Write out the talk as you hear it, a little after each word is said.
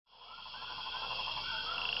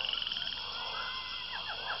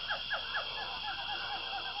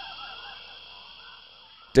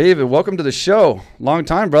David, welcome to the show. Long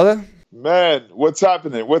time, brother. Man, what's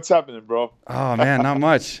happening? What's happening, bro? Oh man, not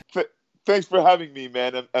much. Thanks for having me,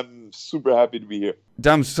 man. I'm super happy to be here.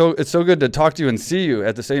 It's so good to talk to you and see you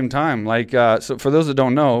at the same time. So for those that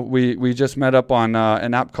don't know, we just met up on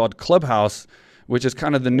an app called Clubhouse, which is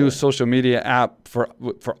kind of the new social media app for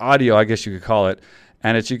audio, I guess you could call it.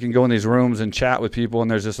 And you can go in these rooms and chat with people, and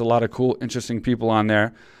there's just a lot of cool, interesting people on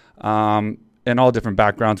there. In all different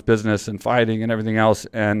backgrounds, business and fighting and everything else.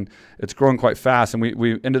 And it's growing quite fast. And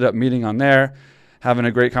we ended up meeting on there, having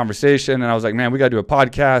a great conversation. And I was like, man, we got to do a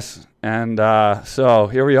podcast. And so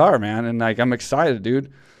here we are, man. And I'm excited,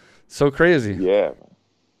 dude. So crazy. Yeah.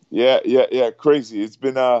 Crazy. It's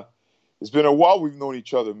been a while we've known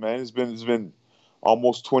each other, man. It's been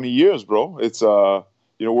almost 20 years, bro. It's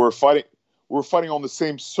we're fighting on the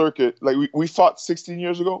same circuit. Like we fought 16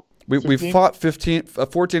 years ago. We fought 14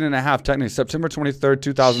 and a half, technically, September 23rd,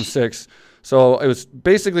 2006. So it was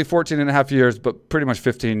basically 14 and a half years, but pretty much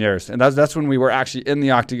 15 years. And that's when we were actually in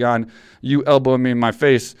the octagon, you elbowing me in my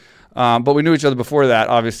face. But we knew each other before that,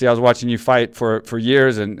 obviously. I was watching you fight for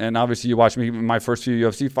years, and obviously you watched me in my first few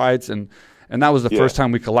UFC fights, and that was the first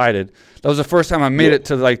time we collided. That was the first time I made it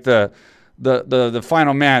to like the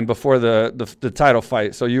final man before the title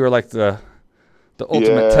fight. So you were like the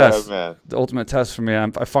ultimate test, man. The ultimate test for me.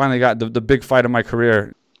 I finally got the big fight of my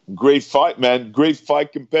career. Great fight, man. Great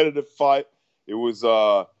fight, competitive fight. It was,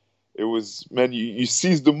 man. You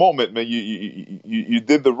seized the moment, man. You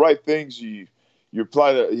did the right things. You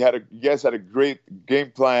applied. You guys had a great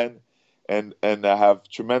game plan, and I have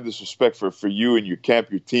tremendous respect for you and your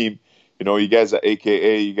camp, your team. You know, you guys are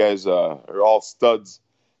AKA. You guys are all studs,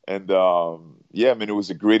 and yeah, man. It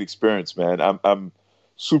was a great experience, man. I'm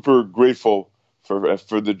super grateful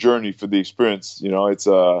for the journey, for the experience. You know, it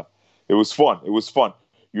was fun. It was fun.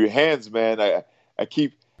 Your hands, man. I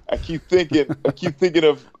keep thinking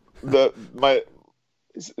of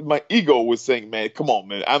my ego was saying, man, come on,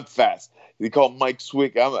 man, I'm fast. They call Mike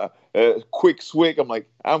Swick. I'm a quick Swick. I'm like,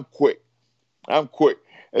 I'm quick. And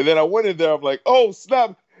then I went in there. I'm like, oh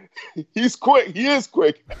snap, he's quick. He is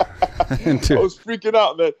quick. I was freaking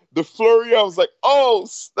out, man. The flurry, I was like, oh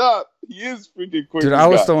snap, he is freaking quick. Dude, I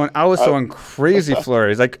was throwing crazy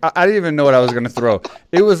flurries. Like I didn't even know what I was gonna throw.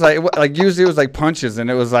 It was like usually it was like punches, and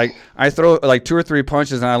it was like I throw like 2 or 3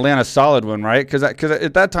 punches and I land a solid one, right? Because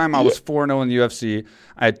at that time I was 4-0 in the UFC.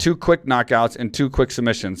 I had 2 quick knockouts and 2 quick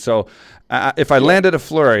submissions. So if I landed a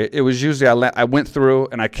flurry, it was usually I went through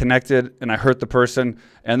and I connected and I hurt the person,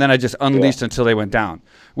 and then I just unleashed until they went down.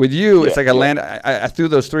 With you, it's like I threw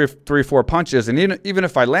those 3 or 4 punches, and even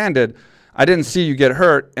if I landed, I didn't see you get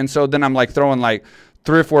hurt, and so then I'm like throwing like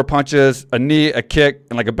 3 or 4 punches, a knee, a kick,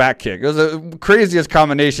 and like a back kick. It was the craziest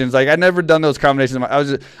combinations. Like I'd never done those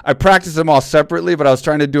combinations. I practiced them all separately, but I was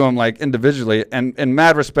trying to do them like individually. And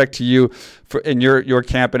mad respect to you for in your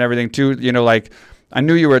camp and everything too. You know, like I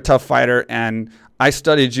knew you were a tough fighter, and I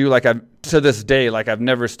studied you to this day, like I've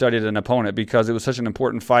never studied an opponent, because it was such an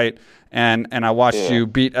important fight. And I watched you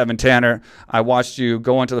beat Evan Tanner. I watched you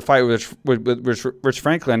go into the fight with Rich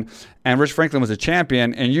Franklin, and Rich Franklin was a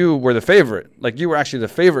champion, and you were the favorite. Like you were actually the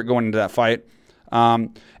favorite going into that fight.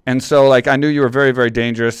 And so like I knew you were very, very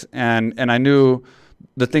dangerous, and I knew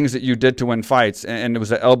the things that you did to win fights, and it was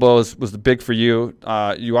the elbows was the big for you.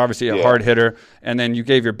 You obviously a hard hitter, and then you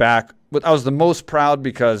gave your back. But I was the most proud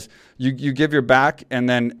because you give your back, and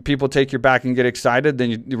then people take your back and get excited. Then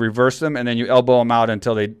you reverse them, and then you elbow them out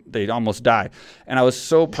until they almost die. And I was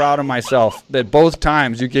so proud of myself that both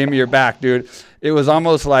times you gave me your back, dude. It was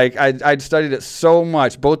almost like I'd studied it so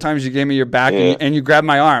much. Both times you gave me your back, and you grabbed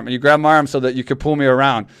my arm, so that you could pull me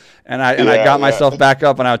around. And I got myself back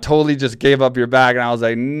up, and I totally just gave up your back, and I was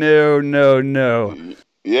like, no.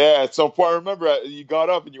 Yeah, at some point, I remember you got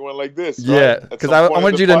up and you went like this. Right? Yeah, because I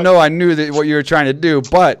wanted you to know I knew that what you were trying to do.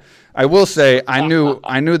 But I will say I knew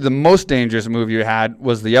the most dangerous move you had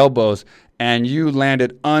was the elbows, and you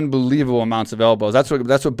landed unbelievable amounts of elbows. That's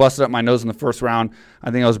what busted up my nose in the first round.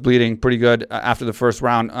 I think I was bleeding pretty good after the first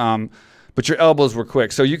round. But your elbows were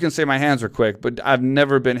quick, so you can say my hands were quick, but I've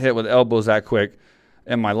never been hit with elbows that quick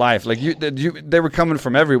in my life. Like they were coming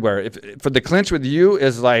from everywhere. For the clinch with you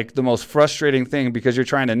is like the most frustrating thing, because you're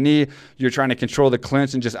trying to knee, you're trying to control the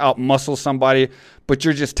clinch and just out muscle somebody, but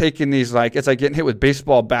you're just taking these, like, it's like getting hit with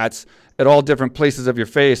baseball bats at all different places of your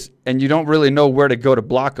face, and you don't really know where to go to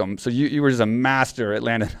block them. So you were just a master at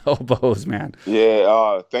landing elbows, man.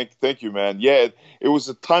 Yeah, thank you, man. Yeah, it was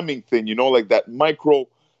a timing thing, like that micro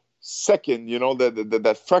second,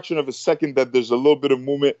 that fraction of a second that there's a little bit of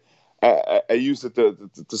movement. I use it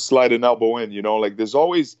to slide an elbow in, like there's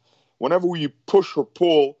always, whenever you push or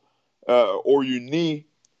pull or you knee,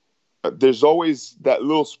 there's always that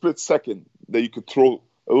little split second that you could throw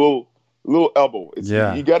a little elbow.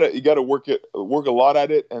 You gotta work a lot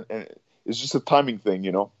at it, and it's just a timing thing,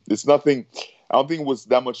 you know. It's nothing. I don't think it was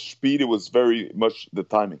that much speed. It was very much the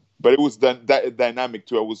timing, but it was that dynamic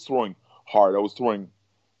too. I was throwing hard. I was throwing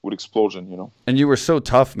with explosion, you know. And you were so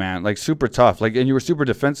tough, man, like super tough, like, and you were super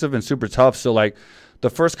defensive and super tough. So like, the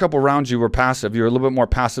first couple rounds you were passive. You were a little bit more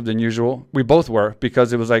passive than usual. We both were,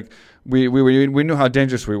 because it was like we knew how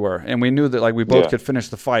dangerous we were, and we knew that like we both could finish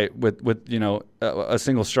the fight with you know a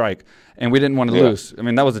single strike, and we didn't want to lose. I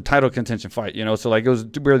mean, that was a title contention fight, you know. So like we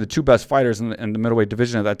were the two best fighters in the middleweight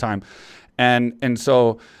division at that time, and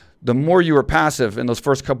so the more you were passive in those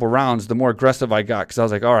first couple rounds, the more aggressive I got, because I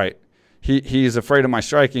was like, all right. He's afraid of my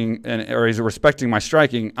striking, or he's respecting my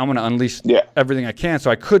striking. I'm going to unleash everything I can.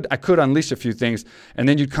 So I could unleash a few things, and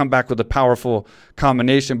then you'd come back with a powerful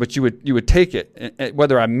combination. But you would take it,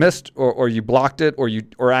 whether I missed or you blocked it,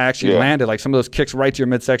 or I actually landed. Like some of those kicks right to your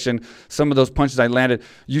midsection, some of those punches I landed,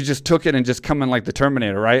 you just took it and just come in like the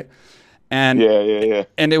Terminator, right? And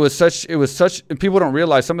and it was such. And people don't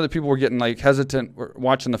realize, some of the people were getting like hesitant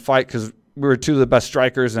watching the fight because we were two of the best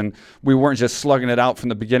strikers, and we weren't just slugging it out from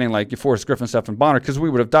the beginning like Forrest Griffin, Stephan Bonner, because we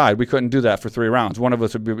would have died. We couldn't do that for 3 rounds. One of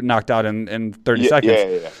us would be knocked out in 30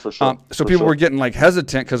 seconds. Yeah, for sure. So people were getting like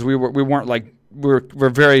hesitant because we're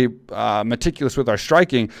very meticulous with our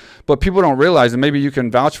striking, but people don't realize, and maybe you can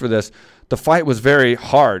vouch for this, the fight was very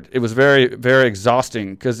hard. It was very, very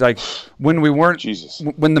exhausting, because like when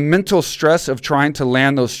the mental stress of trying to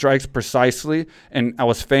land those strikes precisely, and I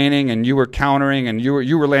was feigning and you were countering and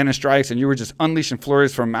you were landing strikes and you were just unleashing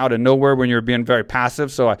flurries from out of nowhere when you were being very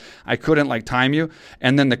passive. So I couldn't like time you.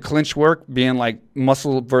 And then the clinch work being like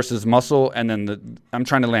muscle versus muscle. And then I'm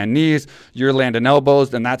trying to land knees, you're landing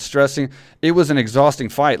elbows, and that's stressing. It was an exhausting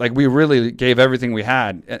fight. Like we really gave everything we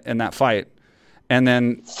had in that fight. And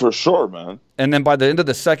then for sure, man. And then by the end of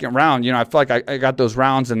the second round, you know, I felt like I got those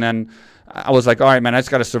rounds, and then I was like, all right, man, I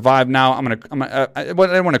just got to survive now. I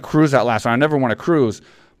didn't want to cruise that last round. I never want to cruise,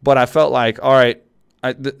 but I felt like, all right,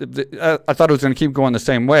 I thought it was going to keep going the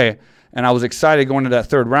same way, and I was excited going into that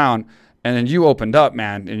third round. And then you opened up,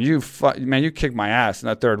 man, and you kicked my ass in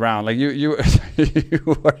that third round. Like you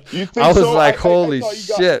I was so? Like, holy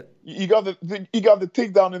shit! You got the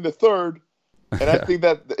takedown in the third. And I think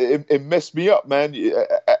that it messed me up, man.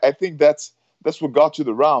 I think that's what got you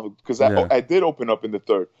the round, because I did open up in the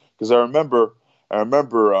third, because I remember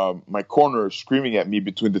my corner screaming at me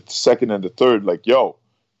between the second and the third, like, "Yo,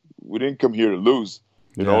 we didn't come here to lose,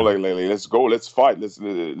 you know, like let's go, let's fight,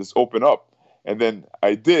 let's open up." And then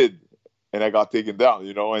I did, and I got taken down,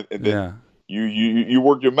 you know, and then you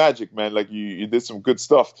worked your magic, man. Like you did some good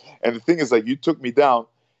stuff. And the thing is, like, you took me down,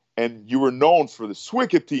 and you were known for the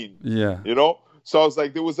Swikatine, you know? So I was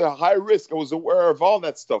like, there was a high risk. I was aware of all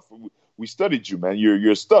that stuff. We studied you, man.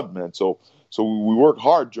 You're a stud, man. So we worked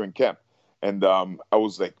hard during camp. And I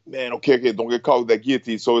was like, man, okay, don't get caught with that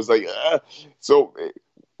guillotine. So it's like, so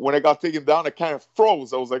when I got taken down, I kind of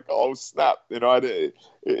froze. I was like, oh, snap. You know,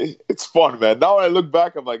 it's fun, man. Now when I look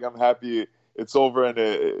back, I'm like, I'm happy it's over, and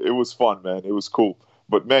it was fun, man. It was cool.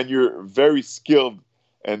 But, man, you're very skilled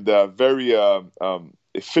and very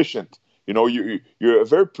efficient. You know, you're a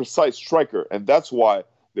very precise striker, and that's why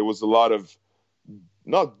there was a lot of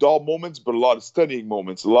not dull moments, but a lot of studying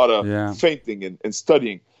moments, a lot of feinting and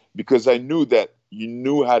studying, because I knew that you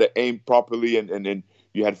knew how to aim properly, and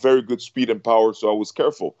you had very good speed and power, so I was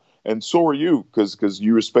careful. And so were you, because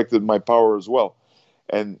you respected my power as well.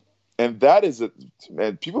 And that is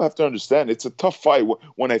man, people have to understand, it's a tough fight.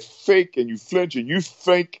 When I fake and you flinch, and you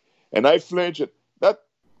fake and I flinch,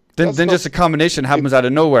 then just a combination happens out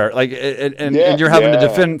of nowhere, like and you're having to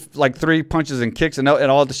defend like 3 punches and kicks and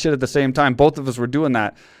all the shit at the same time. Both of us were doing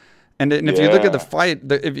that, and if you look at the fight,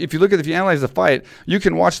 if you analyze the fight, you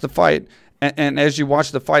can watch the fight, and as you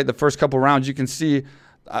watch the fight, the first couple rounds, you can see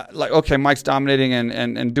like, okay, Mike's dominating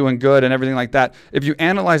and doing good and everything like that. If you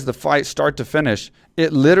analyze the fight start to finish,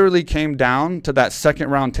 it literally came down to that second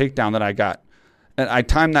round takedown that I got. And I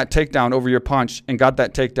timed that takedown over your punch and got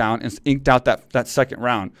that takedown and inked out that second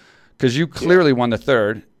round, because you clearly won the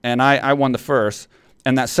third and I won the first.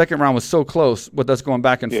 And that second round was so close with us going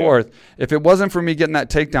back and forth. If it wasn't for me getting that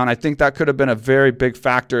takedown, I think that could have been a very big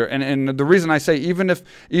factor. And the reason I say, even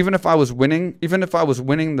if I was winning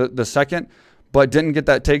the second, but didn't get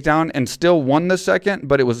that takedown and still won the second,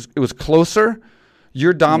 but it was closer,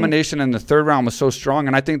 your domination in the third round was so strong.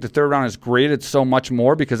 And I think the third round is graded so much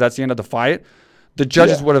more because that's the end of the fight. The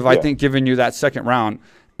judges would have, I think, given you that second round,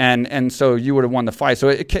 and so you would have won the fight. So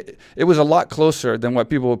it was a lot closer than what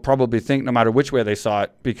people would probably think, no matter which way they saw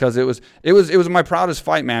it, because it was my proudest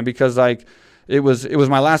fight, man. Because like it was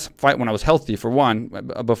my last fight when I was healthy, for one,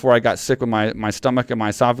 before I got sick with my stomach and my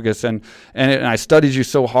esophagus, and I studied you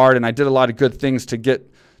so hard, and I did a lot of good things to get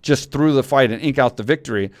just through the fight and ink out the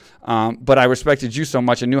victory. But I respected you so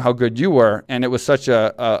much and knew how good you were, and it was such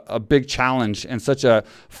a big challenge and such a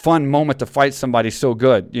fun moment to fight somebody so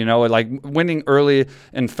good. You know, like winning early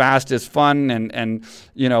and fast is fun, and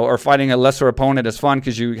you know, or fighting a lesser opponent is fun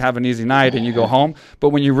because you have an easy night and you go home. But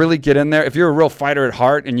when you really get in there, if you're a real fighter at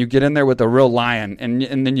heart and you get in there with a real lion,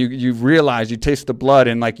 and then you realize, you taste the blood,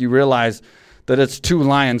 and like you realize that it's two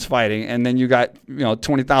lions fighting, and then you got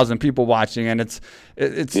 20,000 people watching, and it's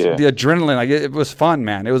the adrenaline. Like it was fun,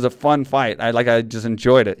 man. It was a fun fight. I just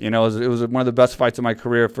enjoyed it. You know, it was one of the best fights of my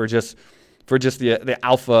career for just the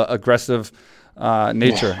alpha aggressive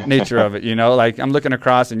nature of it. You know, like I'm looking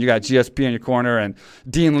across, and you got GSP in your corner and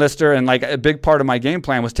Dean Lister, and like a big part of my game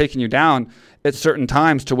plan was taking you down at certain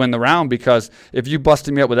times to win the round, because if you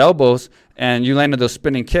busted me up with elbows and you landed those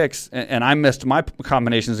spinning kicks and I missed my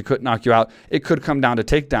combinations and couldn't knock you out, it could come down to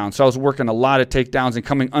takedowns. So I was working a lot of takedowns and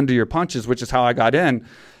coming under your punches, which is how I got in.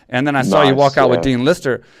 And then I saw you walk out with Dean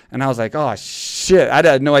Lister, and I was like, oh shit, I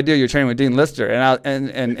had no idea you were training with Dean Lister,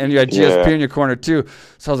 and you had GSP in your corner too.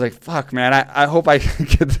 So I was like, fuck, man, I hope I can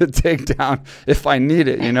get the takedown if I need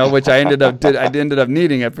it, which I ended up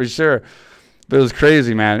needing it for sure. But it was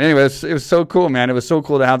crazy, man. Anyway, it was so cool, man. It was so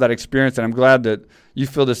cool to have that experience, and I'm glad that you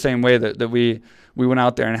feel the same way, that we went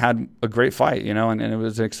out there and had a great fight, and it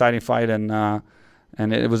was an exciting fight, and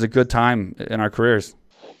it was a good time in our careers.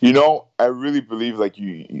 I really believe like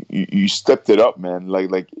you stepped it up, man.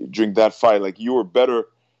 Like during that fight, like you were better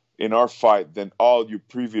in our fight than all your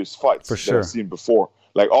previous fights for sure. that I've seen before.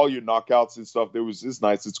 Like all your knockouts and stuff, it's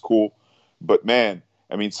nice, it's cool. But man,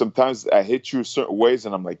 I mean, sometimes I hit you certain ways,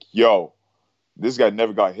 and I'm like, yo, this guy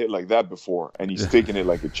never got hit like that before, and he's taking it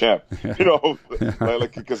like a champ.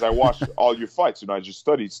 Like because I watched all your fights, I just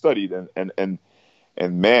studied, and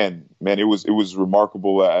man, it was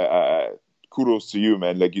remarkable. Kudos to you,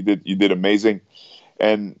 man. Like you did amazing,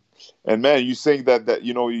 and man, you saying that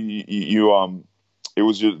you it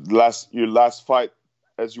was your last fight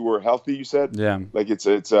as you were healthy. You said, yeah. Like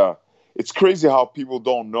it's crazy how people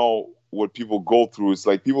don't know what people go through. It's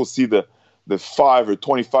like people see the 5 or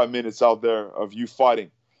 25 minutes out there of you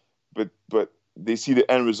fighting, but they see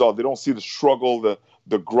the end result. They don't see the struggle,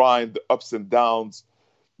 the grind, the ups and downs,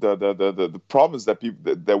 the problems that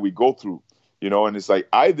that we go through. And it's like,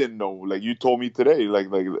 I didn't know, like you told me today,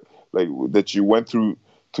 like that you went through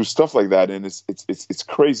stuff like that. And it's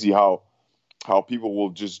crazy how people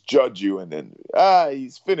will just judge you, and then,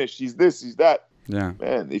 he's finished, he's this, he's that. Yeah,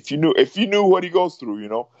 man, if you knew what he goes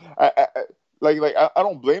through, I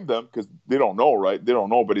don't blame them, because they don't know, right? They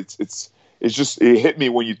don't know, but it's just, it hit me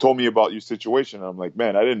when you told me about your situation. I'm like,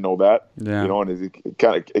 man, I didn't know that. Yeah. And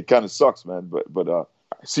it kind of sucks, man. But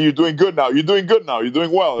see, you're doing good now. You're doing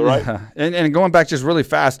well, right? Yeah. And going back just really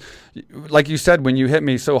fast, like you said, when you hit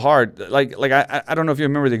me so hard, like I don't know if you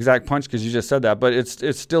remember the exact punch, because you just said that, but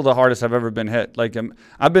it's still the hardest I've ever been hit. Like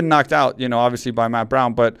I've been knocked out, obviously by Matt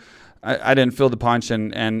Brown, but I didn't feel the punch,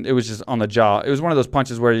 and it was just on the jaw. It was one of those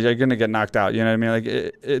punches where you're going to get knocked out. You know what I mean? Like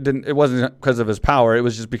it wasn't because of his power. It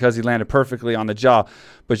was just because he landed perfectly on the jaw.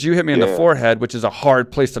 But you hit me in the forehead, which is a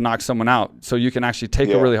hard place to knock someone out. So you can actually take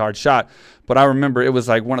a really hard shot. But I remember it was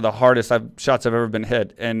like one of the hardest shots I've ever been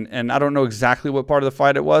hit. And I don't know exactly what part of the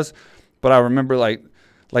fight it was, but I remember like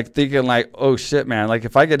thinking like, oh shit, man, like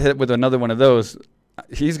if I get hit with another one of those,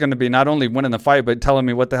 he's going to be not only winning the fight, but telling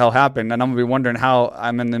me what the hell happened. And I'm going to be wondering how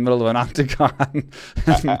I'm in the middle of an octagon.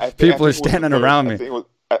 People are standing around me.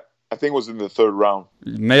 I think it was in the third round.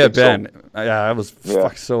 It may have been. So. Yeah, it was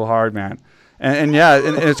so hard, man. And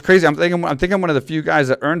it's crazy. I'm thinking one of the few guys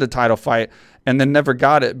that earned a title fight and then never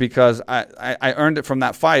got it, because I earned it from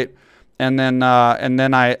that fight. And then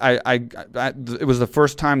it was the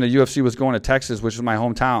first time the UFC was going to Texas, which was my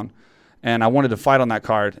hometown. And I wanted to fight on that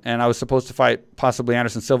card, and I was supposed to fight possibly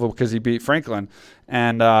Anderson Silva because he beat Franklin,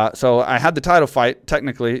 and so I had the title fight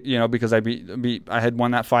technically, because I had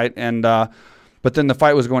won that fight, and but then the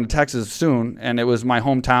fight was going to Texas soon, and it was my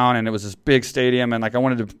hometown, and it was this big stadium, and like I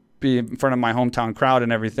wanted to be in front of my hometown crowd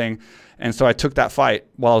and everything, and so I took that fight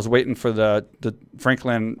while I was waiting for the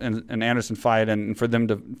Franklin and Anderson fight, and for them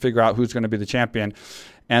to figure out who's going to be the champion.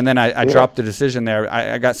 And then I dropped the decision there.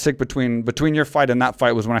 I got sick between your fight and that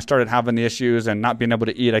fight was when I started having the issues and not being able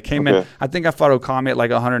to eat. I came in. I think I fought Okami at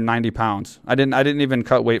like 190 pounds. I didn't even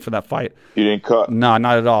cut weight for that fight. You didn't cut? No,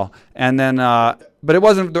 not at all. And then, but it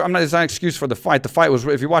wasn't. It's not an excuse for the fight. The fight was,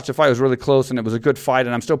 if you watch the fight, it was really close, and it was a good fight.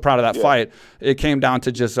 And I'm still proud of that fight. It came down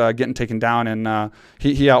to just getting taken down, and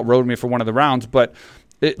he outrode me for one of the rounds. But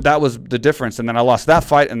that was the difference. And then I lost that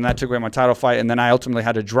fight, and that took away my title fight. And then I ultimately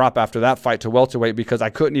had to drop after that fight to welterweight because I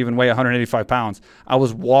couldn't even weigh 185 pounds. I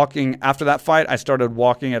was walking after that fight. I started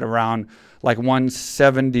walking at around like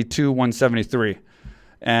 172, 173.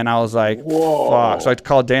 And I was like, whoa. Fuck. So I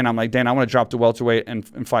called Dana. I'm like, Dana, I want to drop to welterweight and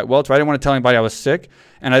fight welterweight. I didn't want to tell anybody I was sick,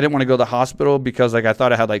 and I didn't want to go to the hospital because like I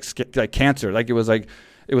thought I had like cancer. Like it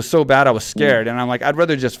was so bad I was scared. And I'm like, I'd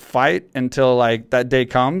rather just fight until like that day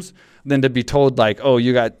comes than to be told like, oh,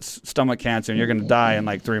 you got stomach cancer and you're gonna die in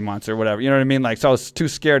like 3 months or whatever. You know what I mean? Like, so I was too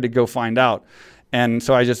scared to go find out. And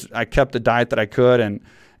so I kept the diet that I could,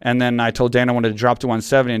 and then I told Dana I wanted to drop to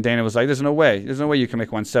 170, and Dana was like, there's no way you can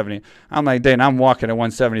make 170. I'm like, Dana, I'm walking at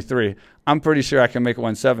 173. I'm pretty sure I can make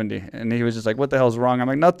 170. And he was just like, what the hell's wrong? I'm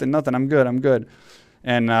like, nothing, I'm good.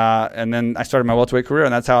 And then I started my welterweight career,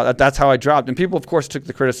 and that's how I dropped. And people, of course, took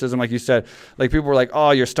the criticism, like you said. Like people were like, oh,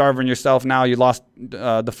 you're starving yourself now. You lost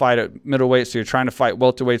the fight at middleweight, so you're trying to fight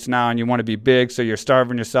welterweights now, and you want to be big, so you're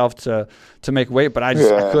starving yourself to make weight. But I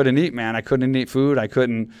couldn't eat, man. I couldn't eat food. I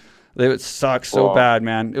couldn't. It would suck so bad,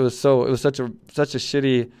 man. It was such a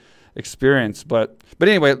shitty experience. But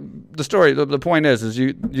anyway, the story, the point is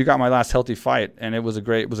you got my last healthy fight, and it was a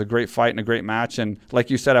great fight and a great match. And like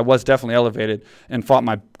you said, I was definitely elevated and fought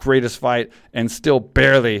my greatest fight, and still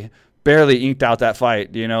barely inked out that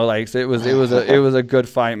fight. You know, like so it was a good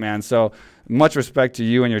fight, man. So much respect to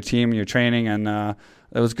you and your team and your training, and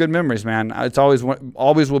it was good memories, man. It's always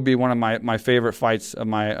will be one of my favorite fights of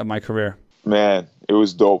my career. Man, it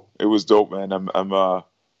was dope. It was dope, man. I'm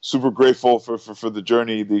super grateful for the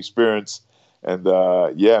journey, the experience, and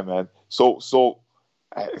yeah, man. So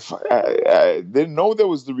I didn't know that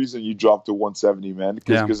was the reason you dropped to 170, man.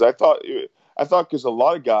 Because I thought because a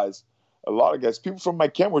lot of guys, people from my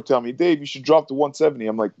camp were telling me, Dave, you should drop to 170.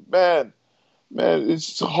 I'm like, man,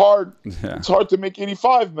 it's hard. Yeah. It's hard to make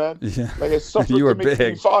 85, man. Yeah. Like I suffered to make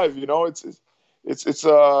 85. You know,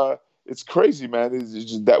 it's crazy, man. It's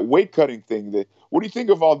just that weight cutting thing. What do you think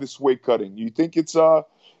of all this weight cutting? You think it's a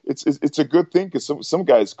good thing? Because some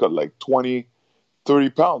guys cut like 20, 30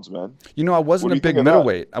 pounds, man. You know, I wasn't a big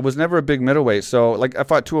middleweight. I was never a big middleweight. So like I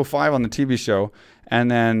fought 205 on the TV show, and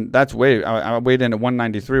then that's I weighed in at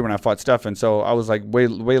 193 when I fought Stefan. So I was like way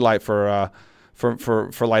light for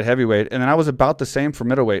light heavyweight, and then I was about the same for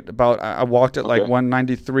middleweight. I walked at like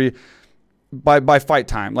 193. By fight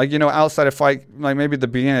time, like, you know, outside of fight, like maybe at the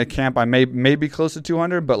beginning of camp, I may be close to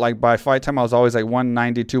 200, but like by fight time, I was always like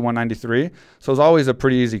 192, 193. So it was always a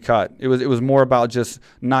pretty easy cut. It was more about just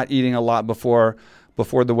not eating a lot before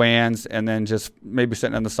the weigh-ins, and then just maybe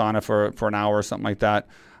sitting in the sauna for an hour or something like that.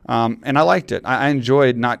 And I liked it. I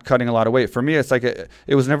enjoyed not cutting a lot of weight. For me, it's like it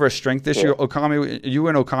was never a strength issue. Yeah. You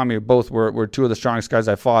and Okami both were two of the strongest guys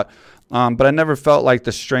I fought, but I never felt like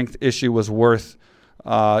the strength issue was worth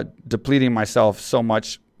depleting myself so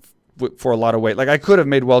much for a lot of weight. Like I could have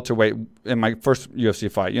made welterweight in my first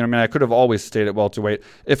UFC fight. You know what I mean? I could have always stayed at welterweight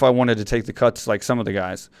if I wanted to take the cuts like some of the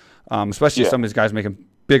guys, especially some of these guys making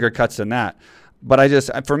bigger cuts than that. But I just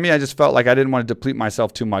felt like I didn't want to deplete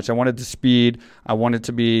myself too much. I wanted the speed. I wanted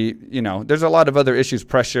to be, you know, there's a lot of other issues,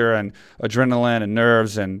 pressure and adrenaline and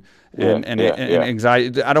nerves and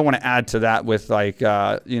anxiety. I don't want to add to that with like,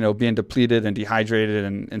 being depleted and dehydrated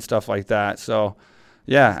and stuff like that. So,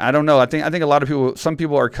 yeah, I don't know. I think a lot of some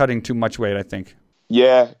people are cutting too much weight, I think.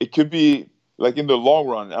 Yeah, it could be like in the long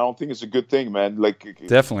run. I don't think it's a good thing, man. Like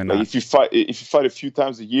definitely not. Like if you fight a few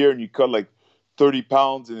times a year and you cut like 30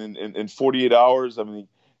 pounds in 48 hours, I mean,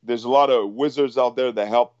 there's a lot of wizards out there that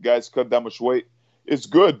help guys cut that much weight. It's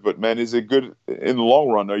good, but man, is it good in the long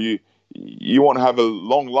run? Are you want to have a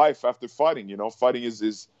long life after fighting? You know, fighting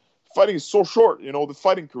is so short. You know, the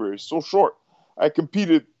fighting career is so short. I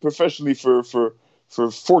competed professionally for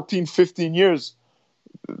 14, 15 years.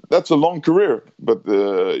 That's a long career, but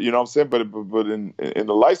you know what I'm saying? But in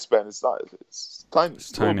the lifespan, it's not. It's tiny.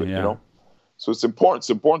 It's tiny, bit, yeah. You know. So it's important. It's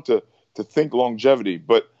important to think longevity.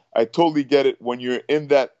 But I totally get it. When you're in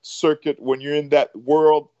that circuit, when you're in that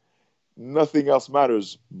world, nothing else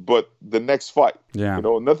matters but the next fight. Yeah. You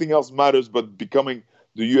know, nothing else matters but becoming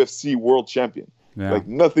the UFC world champion. Yeah. Like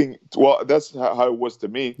nothing. Well, that's how it was to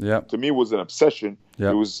me. Yeah. To me, it was an obsession.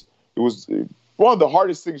 Yeah. It was one of the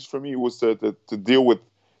hardest things for me was to deal with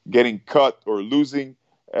getting cut or losing,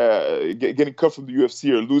 getting cut from the UFC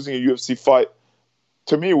or losing a UFC fight.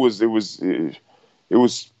 To me, it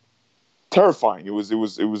was terrifying. It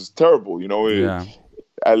was terrible. You know,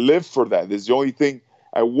 I lived for that. It's the only thing.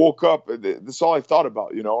 I woke up. That's all I thought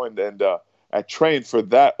about. You know, and I trained for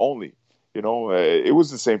that only. You know, it was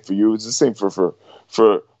the same for you. It's the same for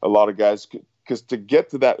a lot of guys. Because to get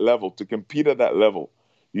to that level, to compete at that level,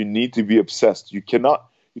 you need to be obsessed. You cannot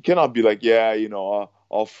be like, yeah, you know,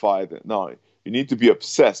 I'll fight. No, you need to be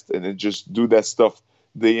obsessed and then just do that stuff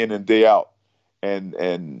day in and day out, and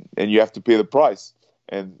you have to pay the price.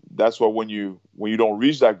 And that's why when you don't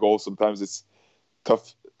reach that goal, sometimes it's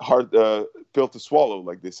tough, hard pill to swallow,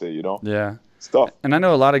 like they say. Yeah. Stuff. And I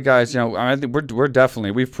know a lot of guys, I think we're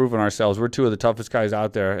definitely, we've proven ourselves. We're two of the toughest guys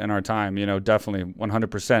out there in our time, definitely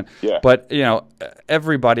 100%. Yeah. But,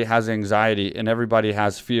 everybody has anxiety and everybody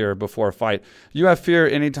has fear before a fight. You have fear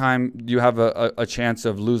anytime you have a chance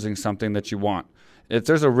of losing something that you want. If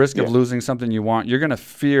there's a risk of losing something you want, you're going to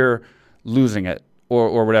fear losing it.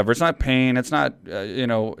 Or whatever. It's not pain. It's not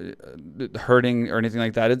hurting or anything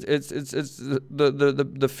like that. It's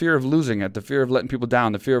the fear of losing it, the fear of letting people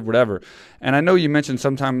down, the fear of whatever. And I know you mentioned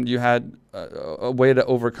sometime you had a way to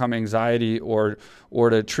overcome anxiety or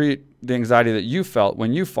to treat the anxiety that you felt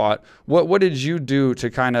when you fought. What did you do to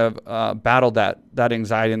kind of battle that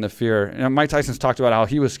anxiety and the fear? Mike Tyson's talked about how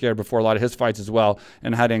he was scared before a lot of his fights as well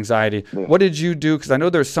and had anxiety. Yeah. What did you do? Because I know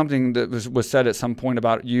there's something that was said at some point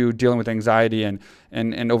about you dealing with anxiety and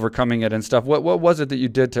overcoming it and stuff. What was it that you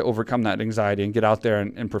did to overcome that anxiety and get out there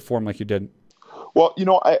and perform like you did? Well,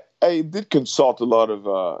 I did consult a lot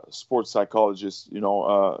of sports psychologists,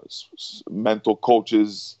 mental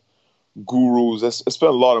coaches, gurus. I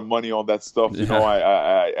spent a lot of money on that stuff. Yeah.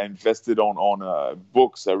 I invested on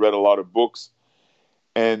books. I read a lot of books.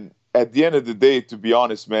 And at the end of the day, to be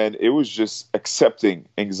honest, man, it was just accepting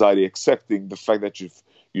anxiety, accepting the fact that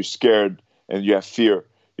you're scared and you have fear.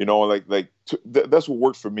 That's what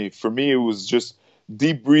worked for me. For me, it was just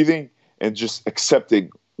deep breathing and just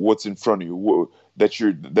accepting what's in front of you.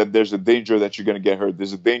 That there's a danger that you're going to get hurt.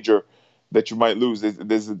 There's a danger that you might lose.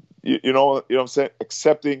 There's you know what I'm saying?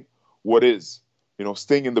 Accepting what is,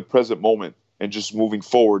 staying in the present moment and just moving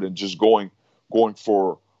forward and just going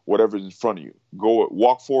for whatever's in front of you.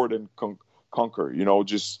 Walk forward and conquer.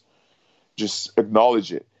 Just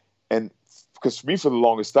acknowledge it. And because for me, for the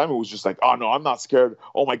longest time, it was just like, oh no, I'm not scared.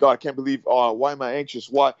 Oh my God, I can't believe. Oh, why am I anxious?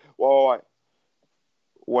 Why?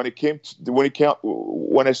 When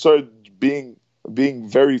I started being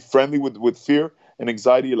very friendly with fear and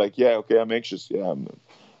anxiety, like, yeah, okay, I'm anxious. Yeah,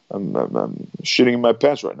 I'm shitting in my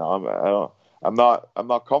pants right now. I'm not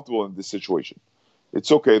comfortable in this situation.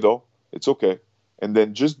 It's okay though. It's okay. And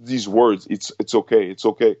then just these words, it's okay. It's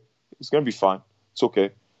okay. It's gonna be fine. It's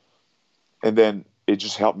okay. And then it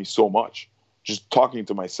just helped me so much. Just talking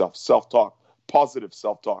to myself, self-talk, positive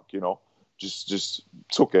self-talk. Just it's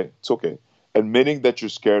okay. It's okay. Admitting that you're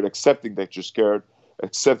scared, accepting that you're scared,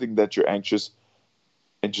 accepting that you're anxious,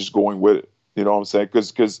 and just going with it. You know what I'm saying?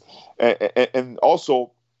 Because and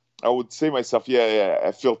also, I would say to myself, yeah,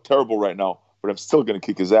 I feel terrible right now, but I'm still gonna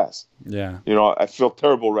kick his ass. Yeah. I feel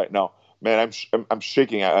terrible right now, man. I'm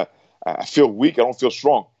shaking. I feel weak. I don't feel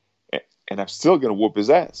strong, and I'm still gonna whoop his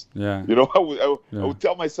ass. Yeah. I would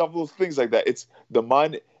tell myself little things like that. It's the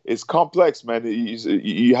mind is complex, man.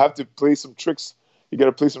 You have to play some tricks. You got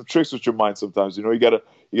to play some tricks with your mind sometimes. You got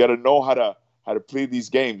to know how to play these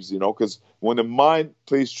games. Because when the mind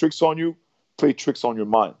plays tricks on you, play tricks on your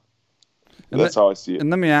mind. That's how I see it. And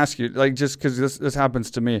let me ask you, just because this happens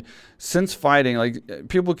to me, since fighting,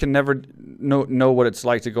 people can never know what it's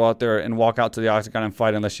like to go out there and walk out to the octagon and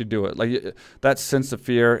fight unless you do it. That sense of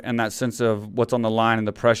fear and that sense of what's on the line and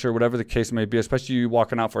the pressure, whatever the case may be, especially you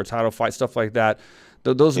walking out for a title fight, stuff like that.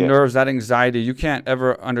 Those nerves, that anxiety, you can't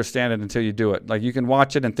ever understand it until you do it. You can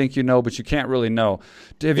watch it and think but you can't really know.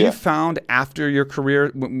 Have you found after your career,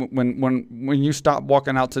 when you stop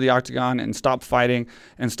walking out to the octagon and stop fighting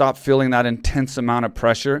and stop feeling that intense amount of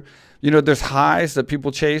pressure, there's highs that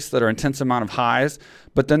people chase that are intense amount of highs,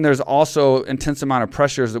 but then there's also intense amount of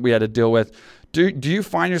pressures that we had to deal with. Do you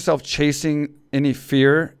find yourself chasing any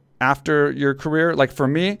fear after your career? For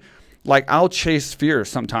me, I'll chase fear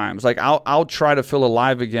sometimes. I'll try to feel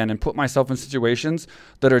alive again and put myself in situations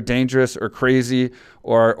that are dangerous or crazy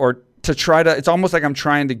or to try to, it's almost like I'm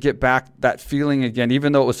trying to get back that feeling again,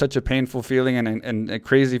 even though it was such a painful feeling and a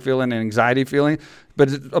crazy feeling and anxiety feeling.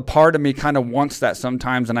 But a part of me kind of wants that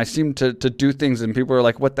sometimes. And I seem to do things and people are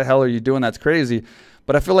like, what the hell are you doing? That's crazy.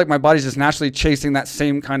 But I feel like my body's just naturally chasing that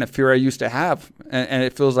same kind of fear I used to have. And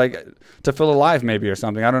it feels like to feel alive maybe or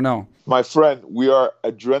something. I don't know. My friend, we are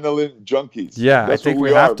adrenaline junkies. Yeah, that's I think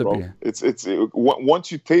we have to be. It's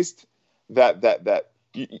once you taste that that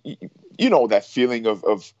feeling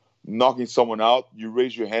of knocking someone out, you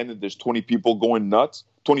raise your hand and there's 20 people going nuts,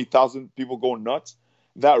 20,000 people going nuts.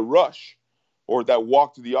 That rush or that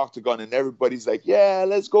walk to the octagon and everybody's like, yeah,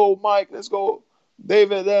 let's go, Mike, let's go,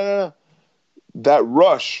 David. That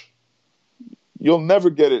rush, you'll never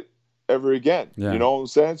get it ever again. Yeah. You know what I'm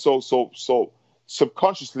saying? So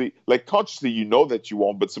subconsciously, like consciously, you know that you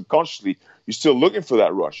won't, but subconsciously, you're still looking for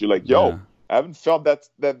that rush. You're like, yo, Yeah. I haven't felt that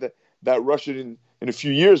rush in a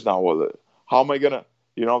few years now. Well, how am I gonna,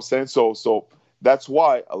 you know what I'm saying? So that's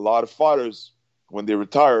why a lot of fighters, when they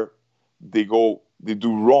retire, they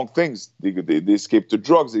do wrong things. They escape to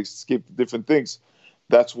drugs, they escape to different things.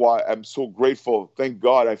 That's why I'm so grateful. Thank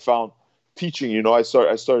God I found teaching. You know, I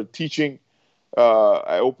started teaching.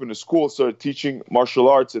 I opened a school, started teaching martial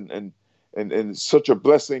arts, and it's such a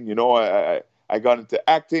blessing. You know, I got into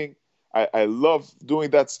acting. I love doing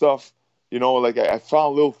that stuff. You know, like I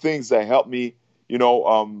found little things that help me, you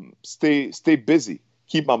know, stay busy,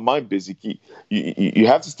 keep my mind busy. You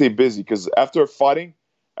have to stay busy, because after a fighting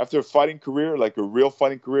career, like a real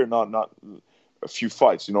fighting career, not a few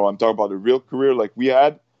fights, you know, I'm talking about a real career like we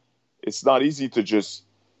had. It's not easy to just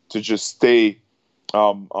stay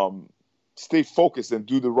focused and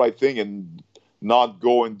do the right thing and not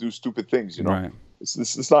go and do stupid things. You know, Right.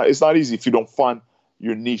 It's not easy if you don't find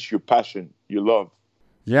your niche, your passion, your love.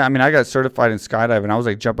 Yeah, I mean, I got certified in skydiving. I was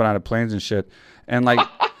like jumping out of planes and shit, and like,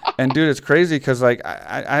 and dude, it's crazy because like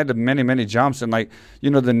I had many jumps, and like,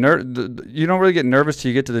 you know, you don't really get nervous till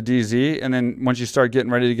you get to the DZ, and then once you start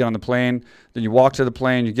getting ready to get on the plane, then you walk to the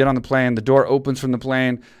plane, you get on the plane, the door opens from the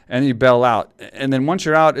plane, and you bail out, and then once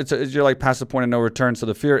you're out, you're like past the point of no return, so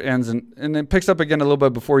the fear ends, and then picks up again a little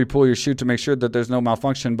bit before you pull your chute to make sure that there's no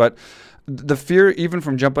malfunction, but the fear, even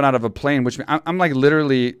from jumping out of a plane, which I'm like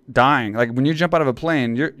literally dying. Like when you jump out of a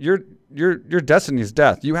plane, your destiny is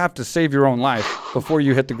death. You have to save your own life before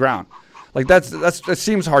you hit the ground. Like that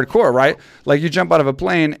seems hardcore, right? Like you jump out of a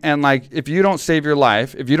plane, and like if you don't save your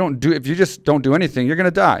life, if you just don't do anything, you're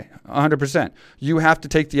gonna die 100%. You have to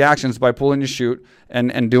take the actions by pulling your chute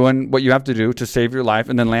and doing what you have to do to save your life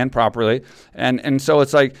and then land properly. And so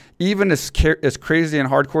it's like, even as crazy and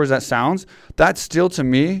hardcore as that sounds, that still to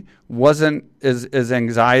me wasn't as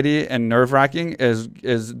anxiety and nerve wracking as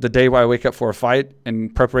the day where I wake up for a fight, in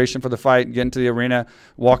preparation for the fight, get into the arena,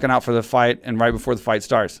 walking out for the fight, and right before the fight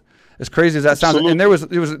starts. As crazy as that sounds, Absolutely.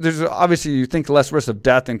 and there's obviously, you think less risk of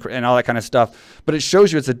death and all that kind of stuff, but it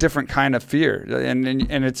shows you it's a different kind of fear, and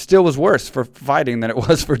it still was worse for fighting than it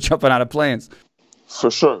was for jumping out of planes. For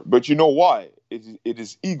sure. But you know why? It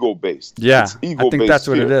is ego based. Yeah, it's ego I think that's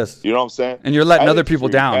what it is. You know what I'm saying? And you're letting I other didn't people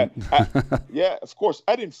fear down. you. Yeah, of course.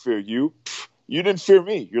 I didn't fear you. You didn't fear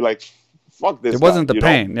me. You're like, fuck this. It wasn't guy, the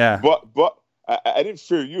pain, know? yeah. But I didn't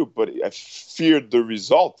fear you, but I feared the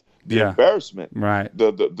result, the Yeah. embarrassment, Right.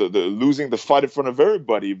 the losing the fight in front of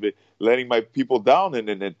everybody, letting my people down,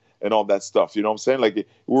 and all that stuff. You know what I'm saying? Like it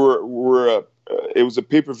was a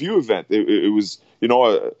pay-per-view event. It was, you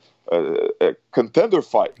know, a contender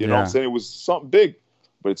fight. You know what I'm Yeah. saying? It was something big,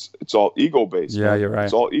 but it's all ego based. Yeah, man. you're right.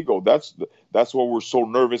 It's all ego. That's why we're so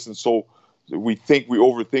nervous, and so we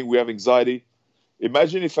overthink, we have anxiety.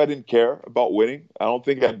 Imagine if I didn't care about winning. I don't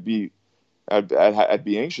think I'd be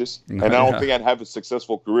anxious, and I don't think I'd have a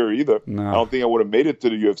successful career either. No. I don't think I would have made it to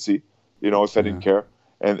the UFC, you know, if I didn't care.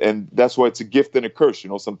 And that's why it's a gift and a curse. You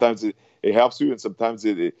know, sometimes it helps you, and sometimes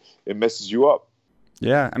it messes you up.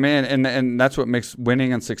 Yeah, I mean, and that's what makes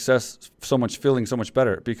winning and success feeling so much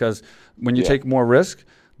better, because when you take more risk,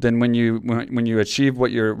 then when you achieve what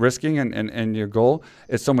you're risking and your goal,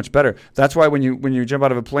 it's so much better. That's why when you jump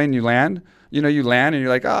out of a plane, you land and you're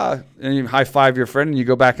like, and you high five your friend and you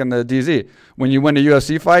go back in the DZ. When you win a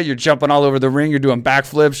UFC fight, you're jumping all over the ring, you're doing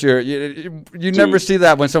backflips. You never see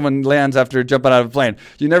that when someone lands after jumping out of a plane.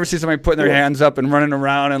 You never see somebody putting their hands up and running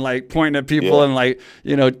around and like pointing at people and like,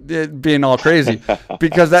 you know, being all crazy,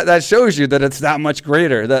 because that shows you that it's that much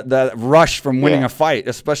greater. That rush from winning a fight,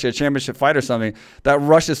 especially a championship fight or something, that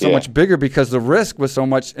rush is so much bigger, because the risk was so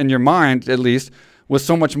much, in your mind at least, was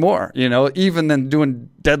so much more, you know, even than doing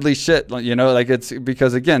deadly shit, you know, like it's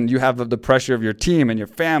because, again, you have the pressure of your team and your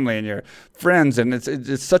family and your friends, and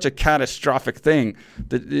it's such a catastrophic thing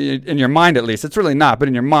that in your mind, at least, it's really not, but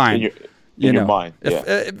in your mind, in your mind,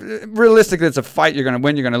 realistically, it's a fight. You're going to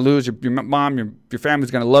win, you're going to lose. Your mom, your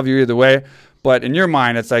family's going to love you either way. But in your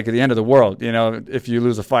mind, it's like at the end of the world, you know, if you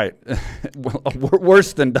lose a fight.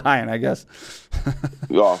 Worse than dying, I guess.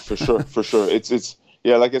 Yeah, for sure. It's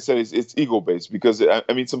yeah, like I said, it's ego based, because I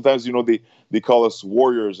mean, sometimes, you know, they call us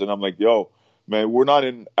warriors, and I'm like, yo, man, we're not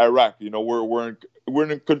in Iraq. You know, we're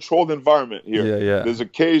in a controlled environment here. Yeah. There's a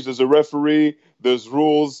cage, there's a referee, there's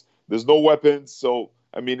rules, there's no weapons. So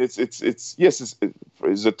I mean, it's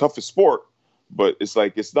the toughest sport, but it's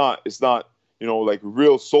not you know, like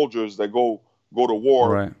real soldiers that go to war.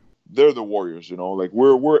 Right. They're the warriors. You know, like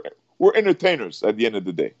we're entertainers at the end of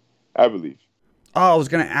the day, I believe. Oh, I was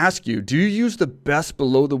going to ask you, do you use the best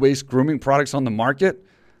below-the-waist grooming products on the market?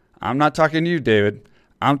 I'm not talking to you, David.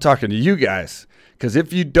 I'm talking to you guys. Because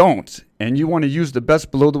if you don't, and you want to use the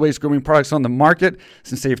best below-the-waist grooming products on the market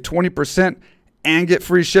and save 20% and get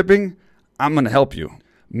free shipping, I'm going to help you.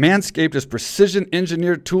 Manscaped is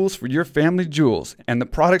precision-engineered tools for your family jewels, and the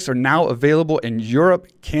products are now available in Europe,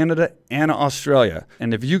 Canada, and Australia.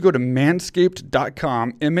 And if you go to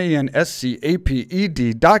manscaped.com,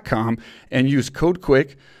 manscaped.com, and use code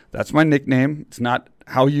QUICK, that's my nickname. It's not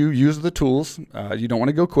how you use the tools. You don't want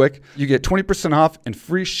to go quick. You get 20% off and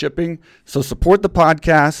free shipping. So support the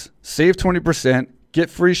podcast, save 20%, get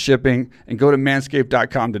free shipping, and go to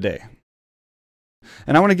manscaped.com today.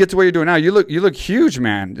 And I want to get to what you're doing now. You look huge,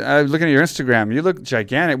 man. Looking at your Instagram, you look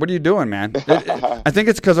gigantic. What are you doing, man? I think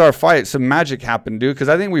it's because of our fight. Some magic happened, dude. Because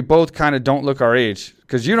I think we both kind of don't look our age.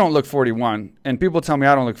 Because you don't look 41, and people tell me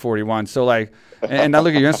I don't look 41. So like, and I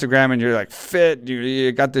look at your Instagram, and you're like fit.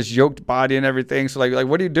 You got this yoked body and everything. So like,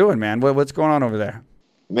 what are you doing, man? What's going on over there?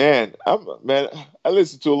 Man, I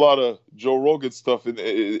listened to a lot of Joe Rogan stuff in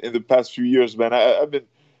the past few years, man. I've been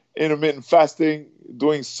intermittent fasting,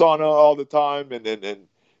 doing sauna all the time, and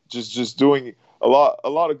just doing a lot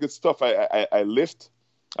of good stuff. I lift.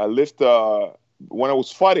 When I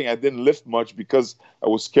was fighting, I didn't lift much because I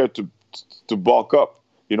was scared to bulk up,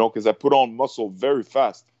 because I put on muscle very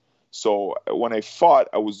fast. So when I fought,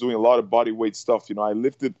 I was doing a lot of body weight stuff. I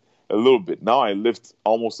lifted a little bit. Now I lift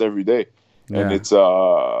almost every day, and it's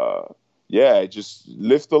I just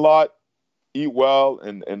lift a lot, eat well,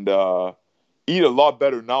 and eat a lot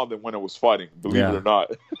better now than when I was fighting, believe it or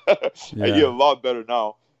not. I eat a lot better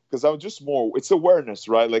now because I'm just more, it's awareness,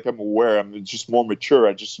 right? Like I'm aware, I'm just more mature.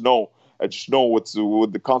 I just know what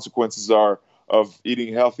the consequences are of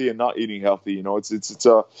eating healthy and not eating healthy. It's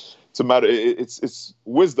a matter, it's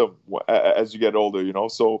wisdom as you get older,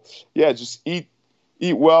 So yeah, just eat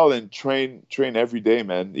well and train every day,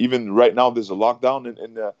 man. Even right now there's a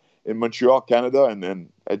lockdown in Montreal, Canada, and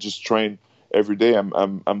I just train every day.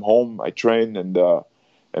 I'm home. I train and I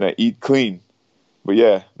eat clean. But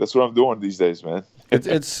yeah, that's what I'm doing these days, man.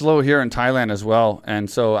 It's slow here in Thailand as well, and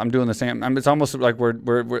so I'm doing the same. It's almost like we're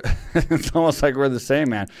it's almost like we're the same,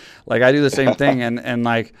 man. Like I do the same thing, and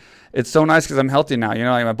like it's so nice because I'm healthy now.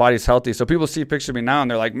 Like my body's healthy. So people see a picture of me now and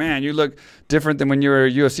they're like, "Man, you look different than when you were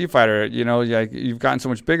a UFC fighter." Like you've gotten so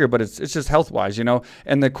much bigger, but it's just health wise,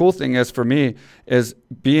 And the cool thing is for me is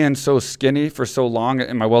being so skinny for so long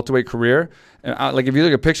in my welterweight career. And like if you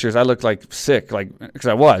look at pictures, I look like sick, like because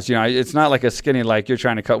I was. It's not like a skinny like you're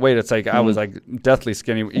trying to cut weight. It's like I was like deathly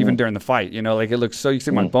skinny even during the fight. Like it looks so, you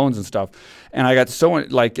see my bones and stuff. And I got so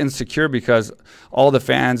like insecure because all the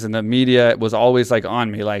fans and the media was always like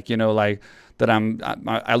on me, like like that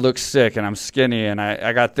I look sick and I'm skinny and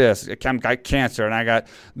I got this, I got cancer and I got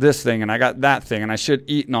this thing and I got that thing and I should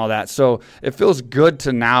eat and all that. So it feels good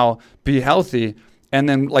to now be healthy. And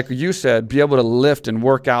then, like you said, be able to lift and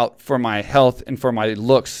work out for my health and for my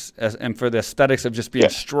looks and for the aesthetics of just being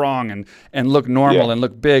strong and look normal and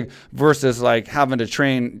look big versus like having to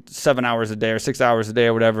train 7 hours a day or 6 hours a day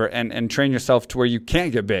or whatever and train yourself to where you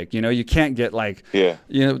can't get big. You can't get like,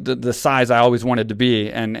 the size I always wanted to be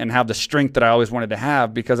and have the strength that I always wanted to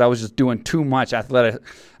have because I was just doing too much athletic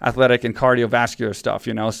and cardiovascular stuff,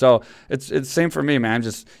 So it's the same for me, man.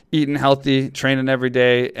 Just eating healthy, training every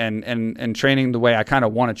day and training the way I kind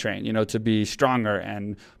of want to train, to be stronger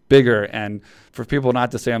and bigger and for people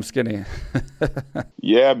not to say I'm skinny.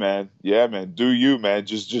 Yeah, man. Do you, man.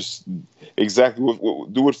 Just exactly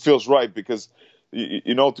do what feels right because,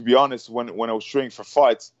 to be honest, when I was training for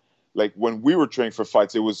fights, like when we were training for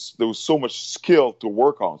fights, there was so much skill to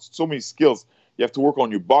work on, so many skills. You have to work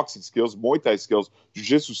on your boxing skills, Muay Thai skills,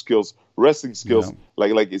 Jiu-Jitsu skills, wrestling skills.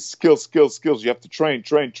 Like it's skills. You have to train.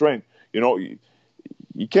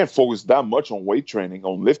 You can't focus that much on weight training,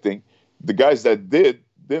 on lifting. The guys that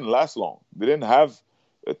didn't last long. They didn't have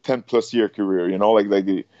a 10+ year career. You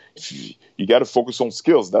got to focus on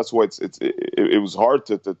skills. That's why it was hard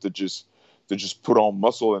to just put on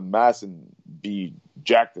muscle and mass and be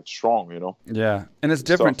jacked and strong, Yeah, and it's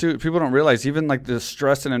different too. People don't realize even like the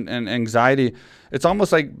stress and anxiety. It's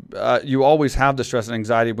almost like you always have the stress and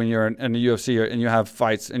anxiety when you're in the UFC and you have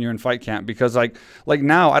fights and you're in fight camp because like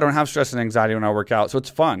now I don't have stress and anxiety when I work out, so it's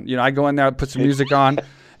fun. I go in there, I put some music on.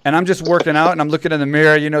 And I'm just working out and I'm looking in the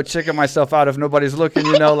mirror, checking myself out if nobody's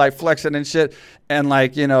looking, like flexing and shit. And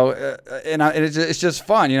like, it's just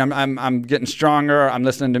fun. I'm getting stronger. I'm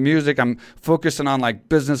listening to music. I'm focusing on like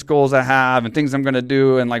business goals I have and things I'm going to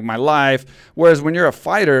do and like my life. Whereas when you're a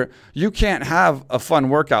fighter, you can't have a fun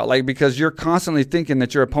workout, like because you're constantly thinking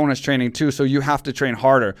that your opponent's training too. So you have to train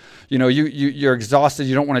harder. You're exhausted.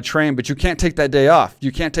 You don't want to train, but you can't take that day off.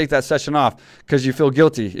 You can't take that session off because you feel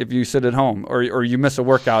guilty if you sit at home or you miss a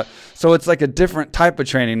workout. workout. So it's like a different type of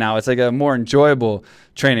training now. It's like a more enjoyable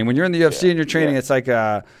training. When you're in the UFC and you're training, it's like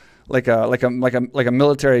a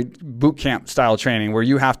military boot camp style training where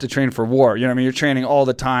you have to train for war. You know what I mean? You're training all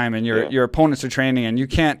the time, and your opponents are training, and you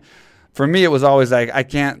can't. For me, it was always like, I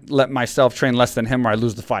can't let myself train less than him or I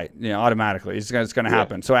lose the fight, automatically. It's going to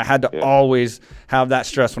happen. So I had to always have that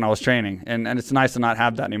stress when I was training. And it's nice to not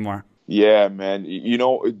have that anymore. Yeah, man.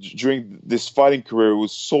 During this fighting career, it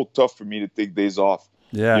was so tough for me to take days off.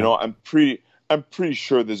 Yeah. I'm pretty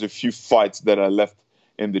sure there's a few fights that I left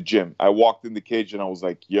in the gym. I walked in the cage and I was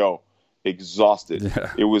like, yo, exhausted.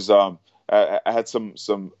 Yeah. It was, I had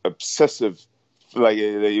some obsessive, like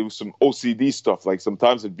it was some OCD stuff. Like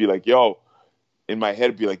sometimes it'd be like, yo, in my head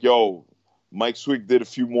it'd be like, yo, Mike Swig did a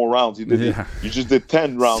few more rounds. You just did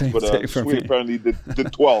 10 rounds, Same but Swig apparently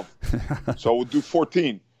did 12. So I would do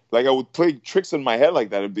 14. Like I would play tricks in my head like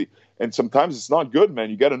that. And sometimes it's not good, man.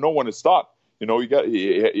 You got to know when to stop. You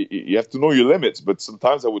have to know your limits. But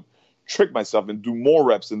sometimes I would trick myself and do more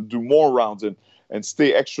reps and do more rounds and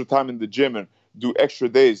stay extra time in the gym and do extra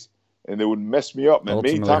days. And they would mess me up, man.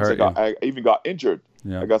 Ultimately Many times I even got injured.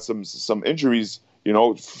 Yeah. I got some injuries,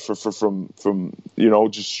 from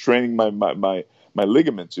just straining my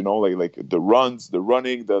ligaments, like the runs, the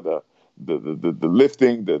running, the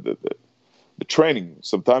lifting, the training.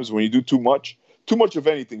 Sometimes when you do too much of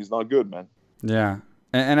anything is not good, man. Yeah.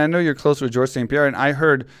 And I know you're close with George St. Pierre, and I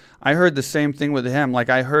heard the same thing with him. Like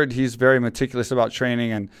I heard he's very meticulous about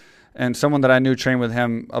training, and someone that I knew trained with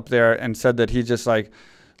him up there and said that he just like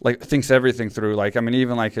thinks everything through. Like, I mean,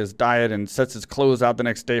 even like his diet, and sets his clothes out the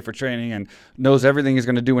next day for training and knows everything he's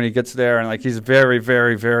going to do when he gets there. And like, he's very,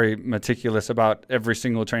 very, very meticulous about every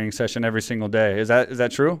single training session, every single day. Is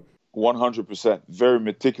that true? 100%. Very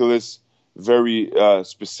meticulous, very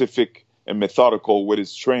specific and methodical with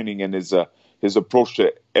his training and his approach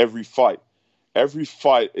to every fight. Every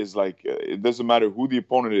fight is like, it doesn't matter who the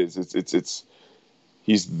opponent is.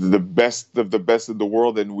 He's the best of the best in the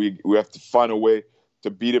world, and we have to find a way to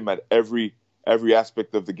beat him at every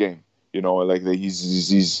aspect of the game. Like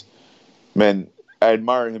he's man, I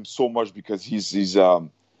admire him so much because he's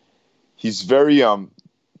very the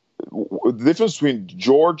difference between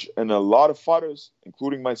George and a lot of fighters,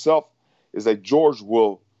 including myself, is that George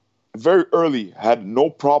will very early had no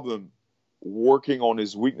problem working on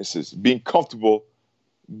his weaknesses, being comfortable,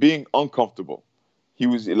 being uncomfortable. He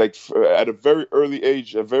was like at a very early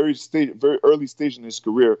age, a very early stage in his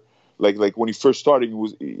career. Like when he first started, he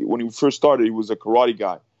was a karate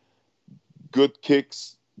guy. Good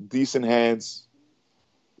kicks, decent hands.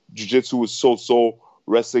 Jiu-jitsu was so-so.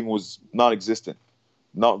 Wrestling was non-existent,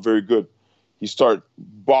 not very good. He started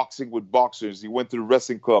boxing with boxers. He went to the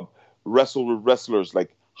wrestling club, wrestled with wrestlers,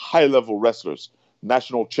 like high-level wrestlers,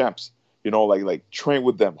 national champs. Like train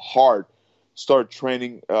with them hard. Started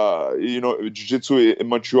training, jiu-jitsu in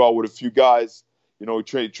Montreal with a few guys. He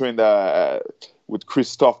trained with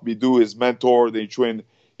Christophe Bidou, his mentor. Then he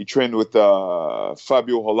trained with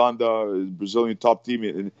Fabio Holanda, his Brazilian top team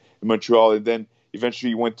in Montreal. And then eventually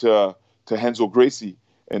he went to Renzo Gracie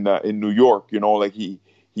in New York. Like he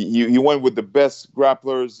went with the best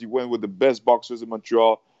grapplers. He went with the best boxers in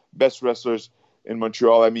Montreal, best wrestlers in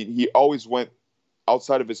Montreal. I mean, he always went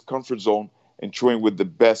outside of his comfort zone and trained with the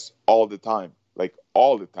best all the time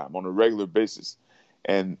on a regular basis.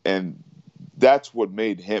 And that's what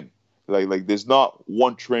made him. Like there's not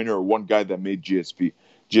one trainer or one guy that made GSP.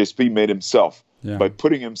 GSP made himself by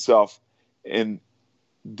putting himself in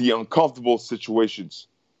the uncomfortable situations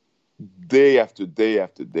day after day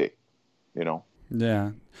after day,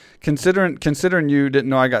 Yeah. Considering you didn't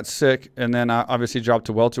know I got sick, and then I obviously dropped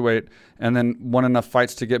to welterweight, and then won enough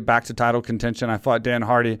fights to get back to title contention. I fought Dan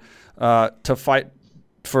Hardy to fight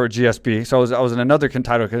for GSP. So I was in another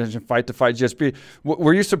title contention fight to fight GSP.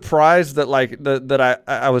 Were you surprised that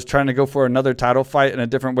I was trying to go for another title fight in a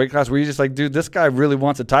different weight class? Were you just like, dude, this guy really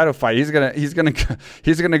wants a title fight. He's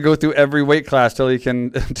gonna go through every weight class till he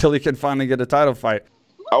can finally get a title fight.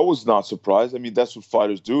 I was not surprised. I mean, that's what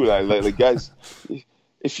fighters do. Like guys,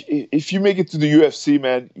 if you make it to the UFC,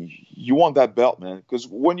 man, you want that belt, man. Because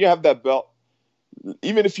when you have that belt,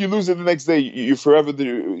 even if you lose it the next day, you're forever the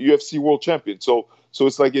UFC world champion. So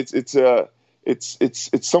it's like it's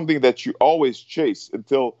something that you always chase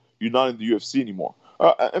until you're not in the UFC anymore,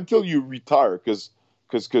 until you retire. Because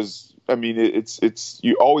I mean, it's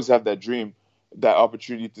you always have that dream, that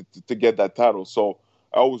opportunity to get that title. So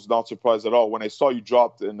I was not surprised at all when I saw you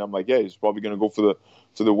dropped, and I'm like, yeah, he's probably gonna go for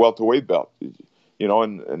the welterweight belt,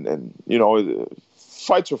 and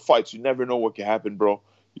fights are fights. You never know what can happen, bro.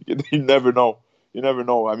 You never know. You never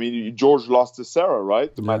know. I mean, George lost to Serra,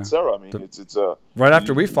 right? To Matt Serra. I mean, it's right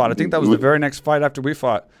after we fought. I think that was the very next fight after we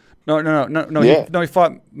fought. No. Yeah. He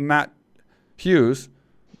fought Matt Hughes.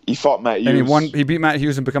 He fought Matt Hughes. And he won. He beat Matt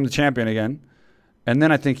Hughes and become the champion again. And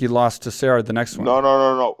then I think he lost to Serra the next one.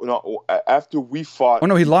 No. After we fought. Oh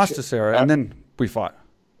no, he lost to Serra and then we fought.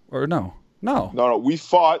 Or no. We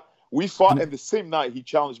fought. And the same night he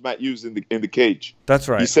challenged Matt Hughes in the cage. That's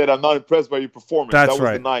right. He said, "I'm not impressed by your performance." That's that was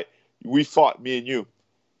right. the night we fought, me and you.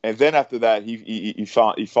 And then after that, he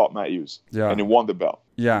fought Matt Hughes. Yeah. And he won the belt.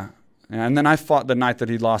 Yeah. And then I fought the night that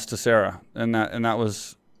he lost to Serra, and that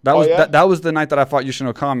was the night that I fought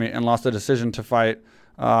Yushin Okami and lost the decision to fight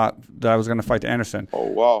that I was going to fight Anderson. Oh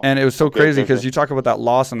wow! And it was so crazy because you talk about that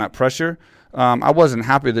loss and that pressure. I wasn't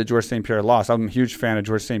happy that George St. Pierre lost. I'm a huge fan of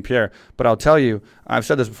George St. Pierre, but I'll tell you, I've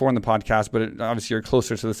said this before in the podcast, but obviously you're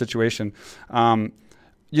closer to the situation. When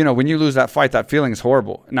you lose that fight, that feeling is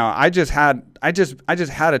horrible. Now, I just had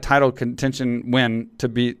a title contention win to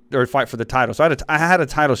beat or fight for the title. So I had a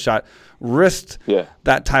title shot, risked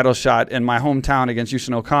that title shot in my hometown against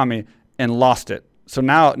Yushin Okami and lost it. So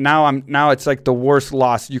now it's like the worst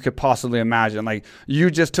loss you could possibly imagine. Like you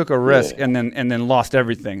just took a risk and then lost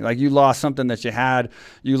everything. Like you lost something that you had.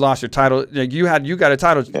 You lost your title. Like you got a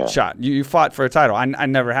title shot. You fought for a title. I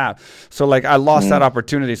never have. So like I lost that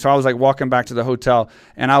opportunity. So I was like walking back to the hotel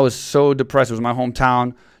and I was so depressed. It was my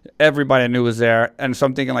hometown. Everybody I knew was there, and so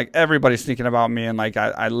I'm thinking like everybody's thinking about me, and like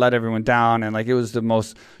I let everyone down, and like it was the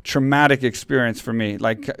most traumatic experience for me,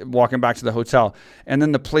 like walking back to the hotel. And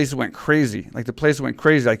then the place went crazy. I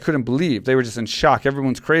couldn't believe. They were just in shock.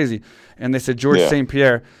 Everyone's crazy. And they said George St.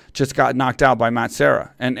 Pierre just got knocked out by Matt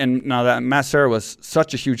Serra, and now that Matt Serra was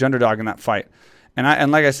such a huge underdog in that fight.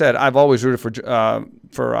 And like I said, I've always rooted for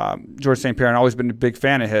George St. Pierre and always been a big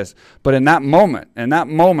fan of his. But in that moment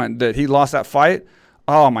that he lost that fight,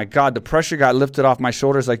 oh my God, the pressure got lifted off my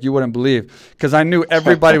shoulders like you wouldn't believe, because I knew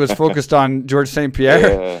everybody was focused on George St.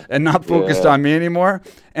 Pierre and not focused on me anymore.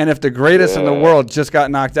 And if the greatest in the world just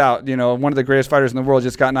got knocked out, one of the greatest fighters in the world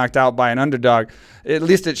just got knocked out by an underdog, at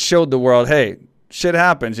least it showed the world, hey, shit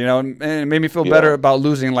happens, and it made me feel better about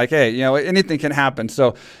losing. Like, hey, anything can happen.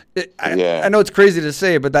 So I know it's crazy to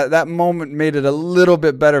say, but that moment made it a little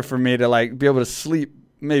bit better for me to like be able to sleep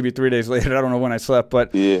maybe 3 days later. I don't know when I slept,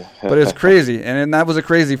 but it was crazy. And that was a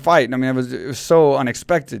crazy fight. I mean, it was so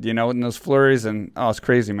unexpected, in those flurries, and it's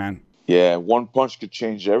crazy, man. Yeah, one punch could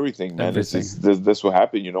change everything, man. That's what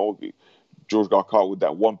happened, George got caught with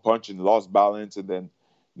that one punch and lost balance, and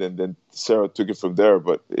then Serra took it from there.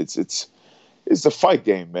 But it's a fight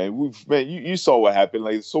game, man. You saw what happened.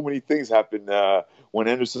 Like so many things happened when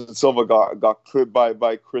Anderson Silva got clipped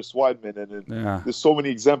by Chris Weidman, and there's so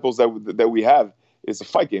many examples that we have. It's a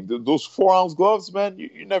fight game. Those 4-ounce gloves, man.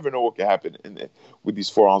 You never know what can happen with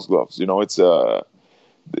these 4-ounce gloves. It's a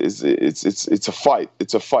fight.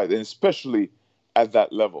 It's a fight, and especially at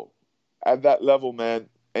that level. At that level, man,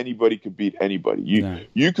 anybody could beat anybody.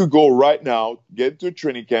 You could go right now, get into a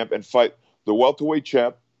training camp, and fight the welterweight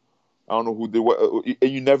champ. I don't know who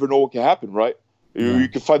and you never know what can happen, right? You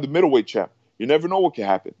can fight the middleweight champ. You never know what can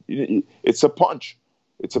happen. It's a punch.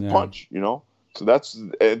 It's a punch, So that's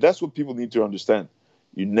what people need to understand.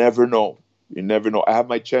 You never know. I have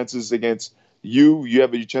my chances against you. You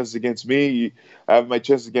have your chances against me. I have my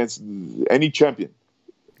chances against any champion.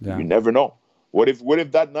 Yeah. You never know. What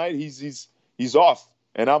if that night he's off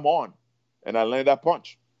and I'm on, and I land that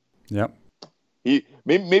punch? Yep.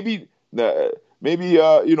 Maybe 9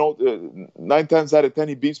 times out of 10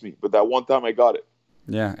 he beats me, but that one time I got it.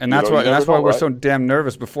 Yeah, and that's why we're so damn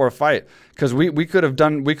nervous before a fight, because we could have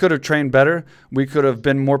trained better, we could have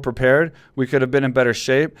been more prepared, we could have been in better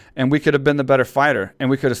shape, and we could have been the better fighter, and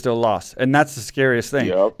we could have still lost. And that's the scariest thing.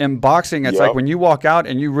 Yep. In boxing, it's like when you walk out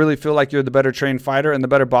and you really feel like you're the better trained fighter and the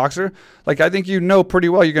better boxer, like I think pretty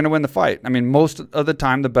well you're going to win the fight. I mean, most of the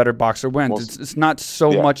time the better boxer wins. It's not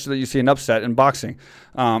so much that you see an upset in boxing.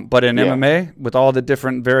 But in MMA, with all the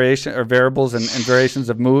different variables and variations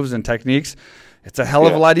of moves and techniques, it's a hell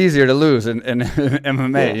of a lot easier to lose in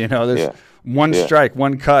MMA. There's one strike,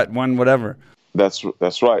 one cut, one whatever. That's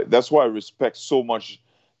right. That's why I respect so much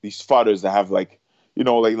these fighters that have like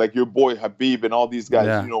your boy Habib and all these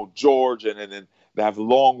guys, George, and they have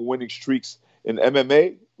long winning streaks in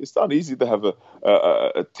MMA. It's not easy to have a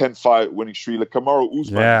 10-fight winning streak. Like Kamaru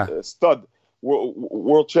Usman, stud,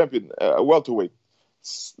 world champion, welterweight.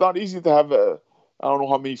 It's not easy to have I don't know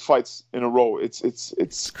how many fights in a row. It's crazy.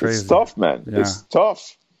 It's tough, man. Yeah. It's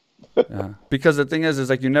tough. Yeah. Because the thing is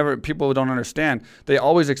like people don't understand. They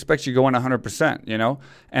always expect you going 100%, you know,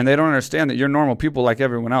 and they don't understand that you're normal people like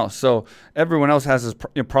everyone else. So everyone else has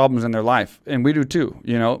problems in their life, and we do too.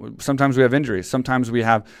 You know, sometimes we have injuries. Sometimes we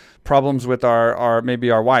have problems with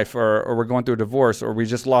maybe our wife, or we're going through a divorce, or we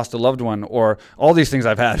just lost a loved one, or all these things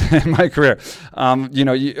I've had in my career. You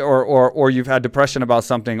know, or you've had depression about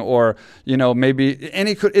something, or, you know, maybe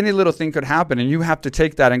any little thing could happen, and you have to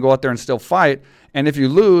take that and go out there and still fight. And if you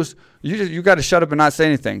lose, you got to shut up and not say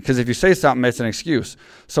anything, because if you say something, it's an excuse.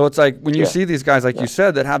 So it's like when you see these guys, like you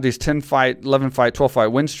said, that have these 10-fight, 11-fight, 12-fight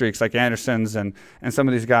win streaks, like Anderson's and some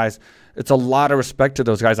of these guys, it's a lot of respect to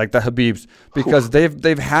those guys, like the Habibs, because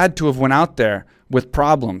they've had to have went out there with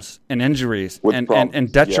problems and injuries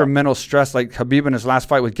and detrimental stress, like Habib in his last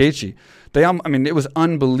fight with Gaethje. I mean, it was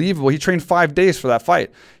unbelievable. He trained 5 days for that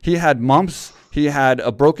fight. He had mumps. He had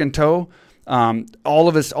a broken toe. All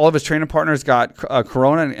of his training partners got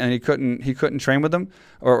corona, and he couldn't train with them,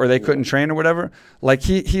 or they couldn't train or whatever. Like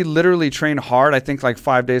he literally trained hard, I think like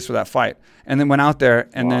 5 days for that fight, and then went out there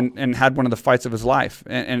and had one of the fights of his life,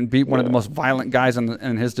 and beat one of the most violent guys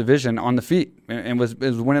in his division on the feet, and was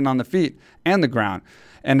winning on the feet and the ground.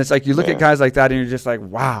 And it's like you look at guys like that, and you're just like,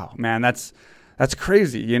 wow, man, that's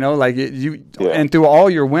crazy, you know, like and through all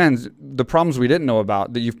your wins, the problems we didn't know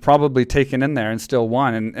about that you've probably taken in there and still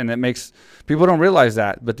won. And it makes people don't realize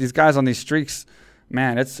that. But these guys on these streaks,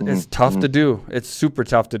 man, it's tough to do. It's super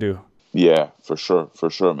tough to do. Yeah, for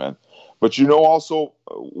sure, man. But, you know, also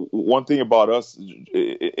one thing about us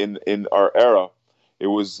in our era, it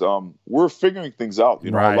was we're figuring things out.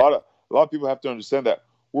 You know, right. a lot of people have to understand that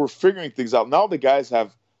we're figuring things out. Now the guys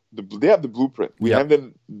have the blueprint.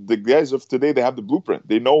 The guys of today, they have the blueprint.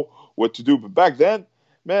 They know what to do. But back then,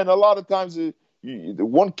 man, a lot of times the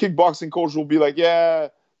one kickboxing coach will be like, yeah,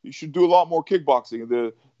 you should do a lot more kickboxing.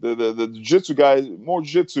 The jiu-jitsu guy, more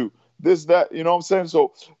jiu-jitsu, this, that, you know what I'm saying?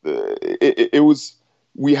 So it was,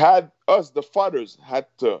 the fighters had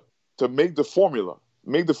to make the formula,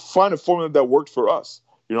 find a formula that worked for us.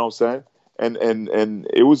 You know what I'm saying? And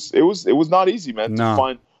it was not easy, man, to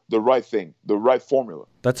find the right thing, the right formula.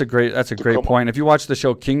 That's a great point. If you watch the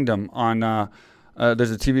show Kingdom on,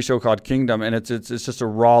 there's a TV show called Kingdom, and it's just a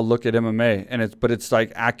raw look at MMA, and it's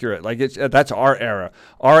like accurate. Like that's our era.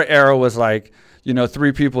 Our era was like, you know,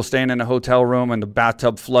 3 people staying in a hotel room and the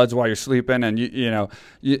bathtub floods while you're sleeping, and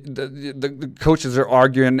the coaches are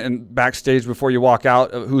arguing and backstage before you walk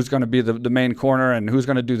out who's going to be the main corner and who's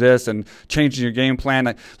going to do this, and changing your game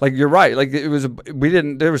plan. Like you're right. Like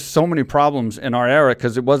there was so many problems in our era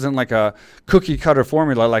because it wasn't like a cookie cutter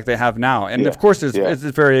formula like they have now. And of course there's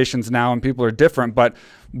variations now and people are different, but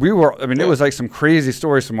it was like some crazy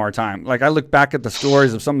stories from our time. Like I look back at the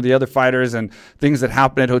stories of some of the other fighters and things that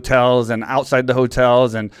happened at hotels and outside the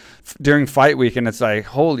hotels and during fight week, and it's like,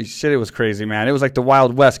 holy shit, it was crazy, man. It was like the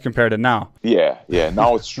Wild West compared to now. Yeah.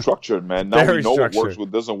 Now it's structured, man. Now we know what works,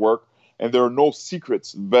 what doesn't work, and there are no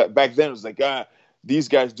secrets. Back then it was like, these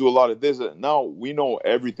guys do a lot of this. Now we know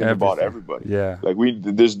everything about everybody. Yeah. Like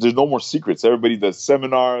there's no more secrets. Everybody does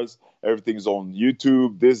seminars. Everything's on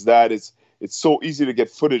YouTube. This, that. It's so easy to get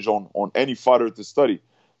footage on any fighter to study.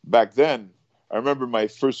 Back then, I remember my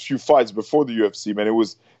first few fights before the UFC, man. It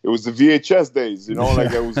was the VHS days, you know.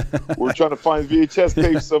 Like we were trying to find VHS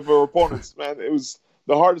tapes of our opponents, man. It was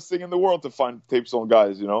the hardest thing in the world to find tapes on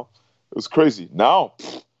guys, you know. It was crazy. Now.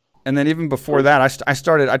 And then even before that,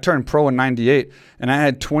 I turned pro in '98, and I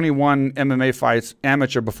had 21 MMA fights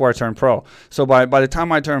amateur before I turned pro. So by the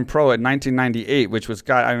time I turned pro at 1998, which was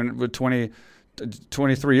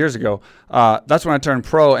 23 years ago, that's when I turned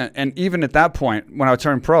pro. And even at that point, when I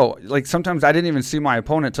turned pro, like sometimes I didn't even see my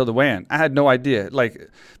opponent till the weigh-in. I had no idea.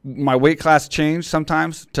 Like my weight class changed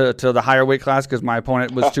sometimes to the higher weight class because my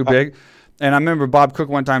opponent was too big. And I remember Bob Cook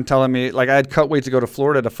one time telling me, like, I had cut weight to go to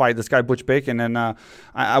Florida to fight this guy, Butch Bacon. And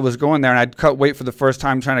I was going there, and I'd cut weight for the first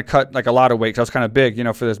time, trying to cut, like, a lot of weight because I was kind of big, you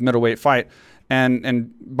know, for this middleweight fight.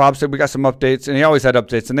 And Bob said, we got some updates. And he always had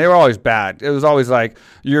updates, and they were always bad. It was always like,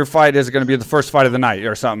 your fight is going to be the first fight of the night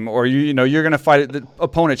or something. Or, you're going to fight, the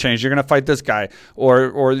opponent changed. You're going to fight this guy.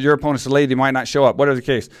 Or your opponent's lady might not show up, whatever the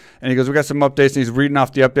case. And he goes, we got some updates. And he's reading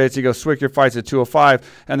off the updates. He goes, Swick, your fight's at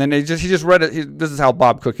 205. And then he just read it. This is how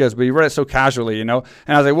Bob Cook is, but he read it so casually, you know.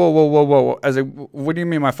 And I was like, whoa. I was like, what do you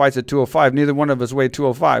mean my fight's at 205? Neither one of us weighed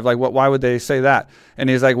 205. Like, why would they say that? And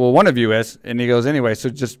he's like, well, one of you is. And he goes, anyway, so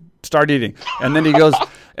just start eating. And then he goes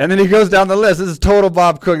down the list. This is total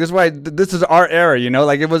Bob Cook. This is our era, you know.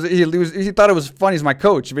 Like he thought it was funny. He's my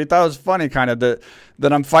coach, but he thought it was funny kind of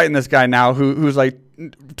that I'm fighting this guy now who's like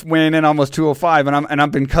weighing in almost 205, and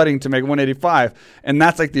I've been cutting to make 185, and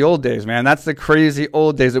that's like the old days, man. That's the crazy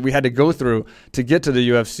old days that we had to go through to get to the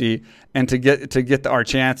UFC and to get our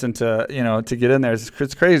chance and to get in there.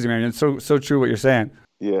 It's crazy, man. It's so true what you're saying.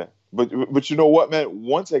 Yeah, but you know what, man?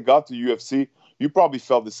 Once I got to UFC, you probably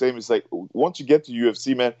felt the same. It's like once you get to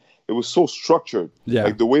UFC, man, it was so structured. Yeah,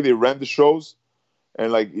 like the way they ran the shows,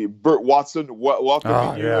 and like Burt Watson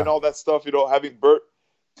welcoming you and all that stuff. Having Burt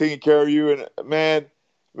taking care of you, and man,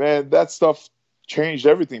 that stuff changed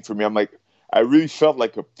everything for me. I'm like, I really felt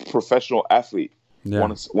like a professional athlete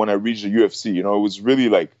when I reached the UFC. It was really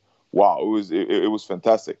like, wow, it was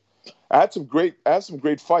fantastic. I had some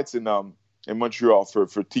great fights in Montreal for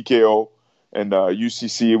TKO and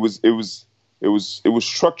UCC. It was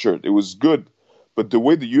structured. It was good, but the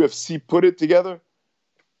way the UFC put it together,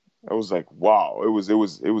 I was like, wow, it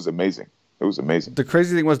was amazing. It was amazing. The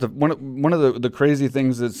crazy thing was one of the crazy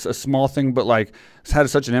things that's a small thing, but like it's had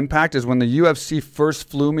such an impact is when the UFC first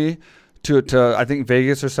flew me to I think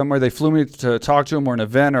Vegas or somewhere. They flew me to talk to him or an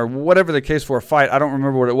event or whatever the case for a fight. I don't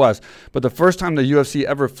remember what it was, but the first time the UFC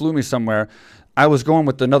ever flew me somewhere, I was going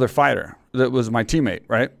with another fighter that was my teammate,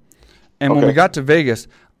 right? And when we got to Vegas,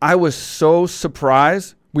 I was so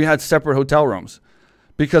surprised we had separate hotel rooms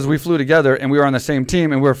because we flew together and we were on the same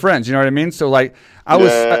team and we were friends. You know what I mean? So like I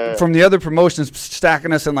was from the other promotions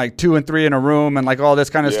stacking us in like 2 and 3 in a room and like all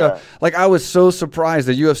this kind of stuff. Like I was so surprised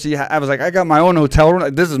that UFC. I was like, I got my own hotel room.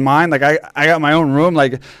 Like, this is mine. Like I got my own room.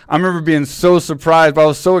 Like I remember being so surprised, but I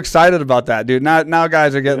was so excited about that, dude. Now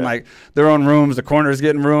guys are getting like their own rooms. The corners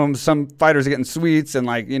getting rooms. Some fighters are getting suites and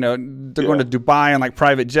like they're going to Dubai and like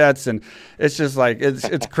private jets and it's just like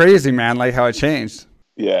it's crazy, man. Like how it changed.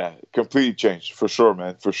 Yeah, completely changed for sure,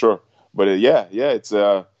 man, for sure. But it's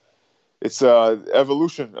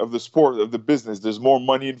evolution of the sport, of the business. There's more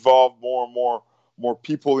money involved, more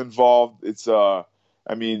people involved. It's I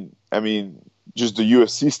mean, just the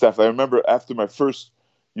UFC stuff. I remember after my first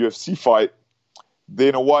UFC fight,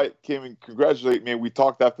 Dana White came and congratulated me. And we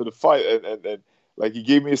talked after the fight, and like he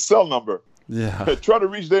gave me his cell number. Yeah, try to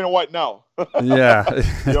reach Dana White now. Yeah,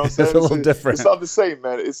 you know what I'm saying? It's a little different. It's not the same,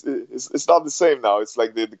 man. It's not the same now. It's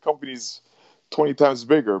like the company's 20 times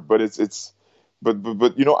bigger, but but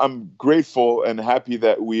I'm grateful and happy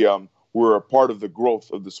that we're a part of the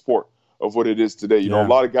growth of the sport of what it is today. A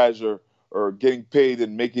lot of guys are getting paid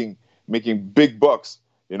and making big bucks.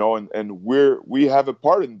 And we have a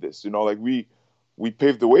part in this. Like we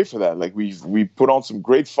paved the way for that. Like we put on some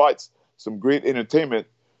great fights, some great entertainment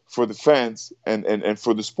for the fans and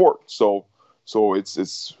for the sport. So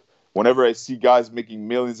it's whenever I see guys making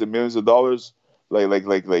millions and millions of dollars, like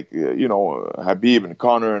Habib and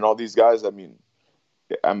Conor and all these guys, I mean,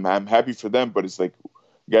 I'm happy for them, but it's like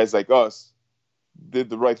guys like us did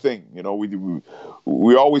the right thing.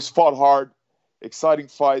 We always fought hard, exciting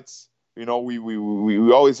fights. We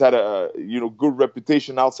always had a good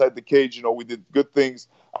reputation outside the cage. We did good things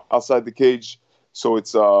outside the cage. So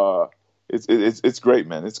it's great,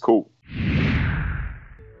 man. It's cool.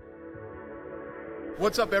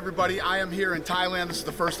 What's up, everybody? I am here in Thailand. This is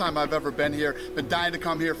the first time I've ever been here. Been dying to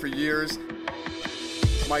come here for years.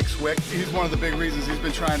 Mike Swick, he's one of the big reasons he's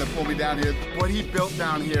been trying to pull me down here. What he built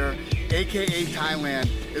down here, AKA Thailand,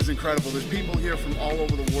 is incredible. There's people here from all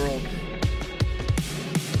over the world.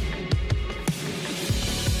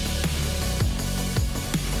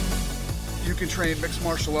 You can train mixed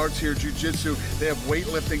martial arts here, jiu-jitsu. They have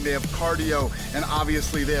weightlifting, they have cardio, and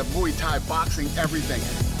obviously they have Muay Thai, boxing, everything.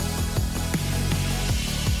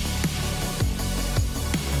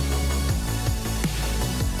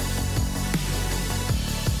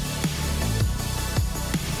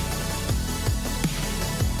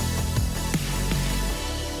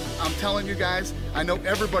 I'm telling you guys, I know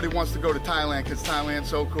everybody wants to go to Thailand because Thailand's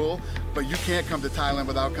so cool, but you can't come to Thailand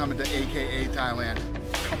without coming to AKA Thailand.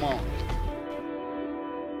 Come on.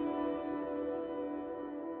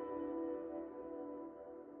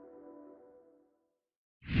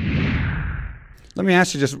 Let me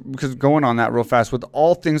ask you just because going on that real fast, with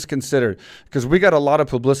all things considered, because we got a lot of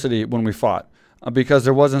publicity when we fought because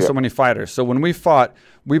there wasn't so many fighters. So when we fought,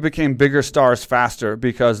 we became bigger stars faster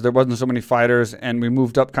because there wasn't so many fighters and we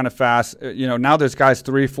moved up kind of fast. Now there's guys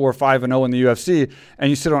 3, 4, 5, and 0 in the UFC and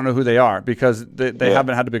you still don't know who they are because they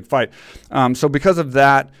haven't had a big fight. So because of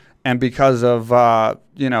that and because of,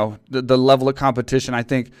 the level of competition, I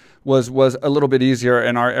think was a little bit easier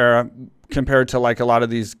in our era compared to like a lot of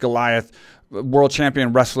these Goliath world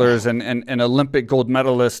champion wrestlers and Olympic gold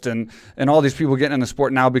medalists and all these people getting in the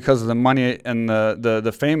sport now because of the money and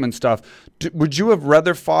the fame and stuff. Would you have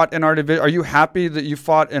rather fought in our division? Are you happy that you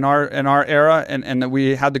fought in our era and that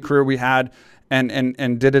we had the career we had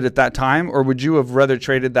and did it at that time, or would you have rather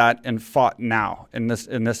traded that and fought now in this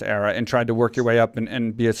era and tried to work your way up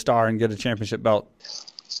and be a star and get a championship belt?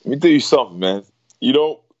 Let me tell you something, man. You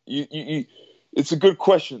know, you it's a good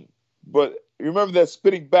question, but you remember that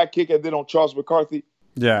spinning back kick I did on Charles McCarthy?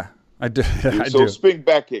 Yeah, I do. So spinning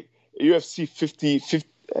back kick, UFC 50,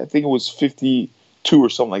 I think it was 52 or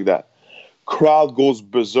something like that. Crowd goes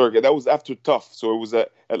berserk. And that was after TUF. So it was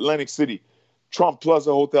at Atlantic City, Trump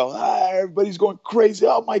Plaza Hotel. Everybody's going crazy.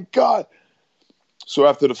 Oh, my God. So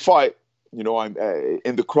after the fight, you know, I'm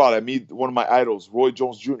in the crowd. I meet one of my idols, Roy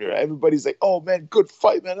Jones Jr. Everybody's like, oh, man, good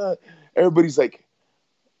fight, man. Everybody's like,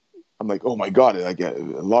 I'm like, oh, my God. Like, a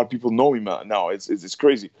lot of people know me now. It's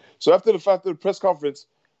crazy. So after the press conference,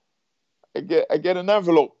 I get an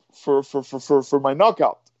envelope for my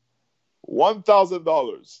knockout.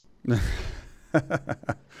 $1,000.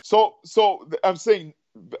 So I'm saying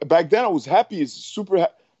back then I was happy, super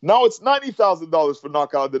now it's $90,000 for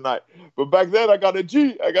knockout of the night. But back then I got $1,000.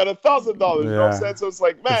 You know what I'm saying? So it's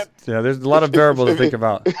like, man, there's a lot of variables to think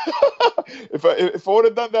about. If I would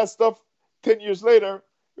have done that stuff 10 years later,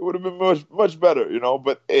 it would have been much better, you know.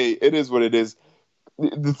 But hey, it is what it is.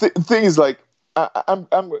 The thing is, like,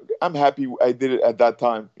 I'm happy I did it at that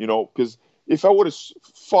time, you know, because if I would have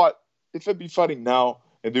fought, if I'd be fighting now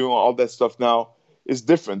and doing all that stuff now, it's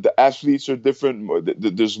different. The athletes are different.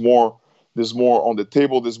 There's more on the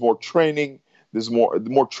table. There's more training. There's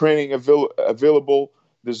more training available.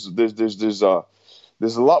 There's a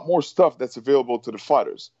lot more stuff that's available to the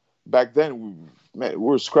fighters. Back then, we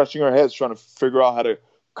were scratching our heads trying to figure out how to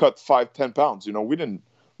cut 5-10 pounds. You know, we didn't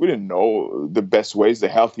know the best ways, the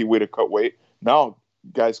healthy way to cut weight. Now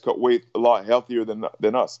guys cut weight a lot healthier than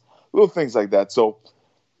us. Little things like that. So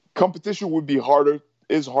competition would be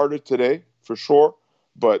is harder today for sure.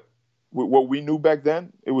 But what we knew back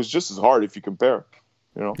then, it was just as hard if you compare,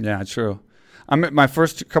 you know? Yeah, true. My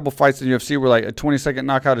first couple fights in UFC were like a 20-second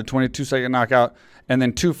knockout, a 22-second knockout, and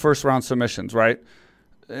then 2 first-round submissions, right?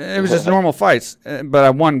 It was just normal fights, but I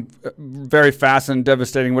won very fast and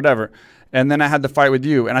devastating, whatever. And then I had the fight with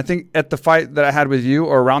you. And I think at the fight that I had with you,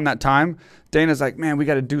 or around that time, Dana's like, man, we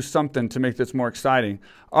got to do something to make this more exciting.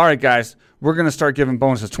 All right, guys, we're going to start giving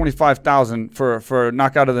bonuses, $25,000 for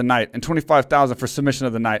knockout of the night and $25,000 for submission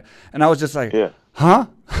of the night. And I was just like, huh?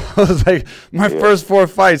 I was like, my first 4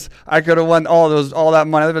 fights, I could have won all that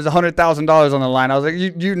money. There was $100,000 on the line. I was like,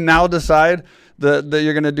 you now decide that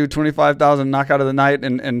you're going to do $25,000 knockout of the night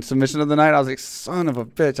and submission of the night? I was like, son of a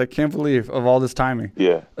bitch, I can't believe of all this timing.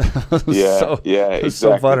 Yeah. Exactly.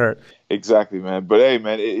 So butthurt. Exactly, man. But hey,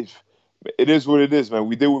 man, it is what it is, man.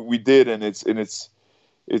 We did what we did, and it's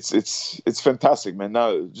fantastic, man.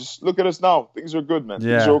 Now just look at us now. Things are good, man.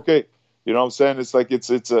 Things are okay. You know what I'm saying? It's like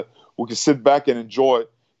we can sit back and enjoy.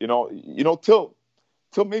 You know, till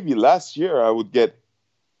maybe last year, I would get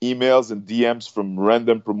emails and DMs from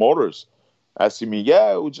random promoters asking me,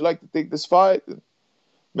 would you like to take this fight? And,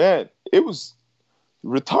 man, it was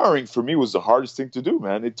retiring for me was the hardest thing to do,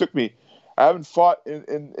 man. It took me, I haven't fought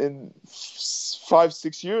in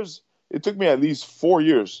 5-6 years. It took me at least 4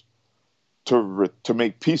 years to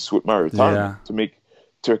make peace with my retirement,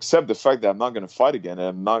 to accept the fact that I'm not going to fight again, and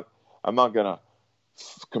I'm not going to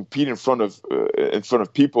compete in front of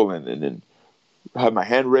people and have my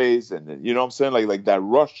hand raised, and you know what I'm saying, like that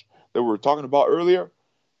rush that we were talking about earlier.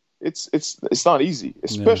 It's not easy,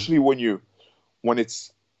 especially when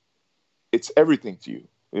it's everything to you.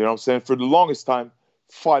 You know what I'm saying? For the longest time,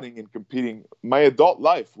 fighting and competing, my adult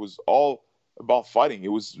life was all about fighting.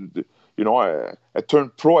 It was, you know, I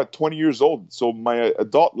turned pro at 20 years old. So my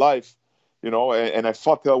adult life, you know, and I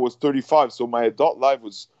fought till I was 35. So my adult life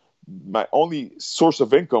was, my only source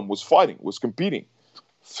of income was fighting, was competing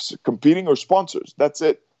or sponsors. That's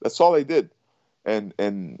it. That's all I did. And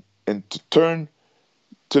to turn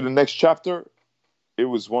to the next chapter, it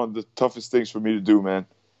was one of the toughest things for me to do, man.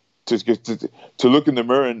 To look in the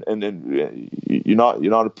mirror and you're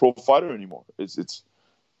not a pro fighter anymore. It's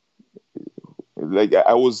like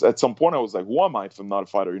I was at some point. I was like, who am I if I'm not a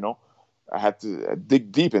fighter? You know, I had to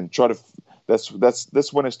dig deep and try to. That's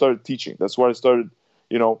when I started teaching. That's why I started,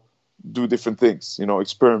 you know, do different things. You know,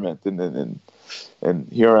 experiment and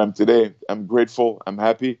here I am today. I'm grateful. I'm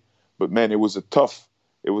happy. But man, it was a tough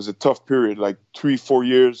period. Like 3-4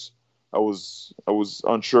 years, I was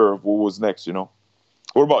unsure of what was next. You know.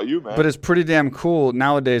 What about you, man? But it's pretty damn cool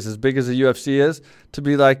nowadays, as big as the UFC is, to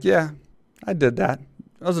be like, yeah, I did that.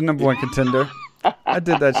 I was a #1 contender. I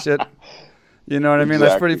did that shit. You know what I mean?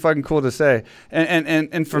 That's pretty fucking cool to say.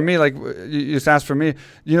 And for me, like you just asked for me,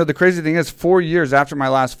 you know, the crazy thing is 4 years after my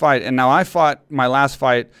last fight, and now I fought my last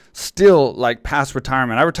fight still like past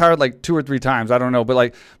retirement. I retired like 2 or 3 times. I don't know. But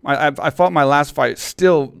like I fought my last fight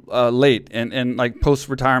still late and like post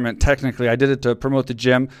retirement. Technically, I did it to promote the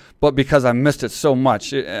gym, but because I missed it so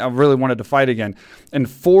much, I really wanted to fight again. And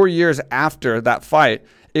 4 years after that fight,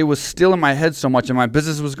 it was still in my head so much, and my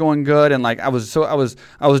business was going good, and like I was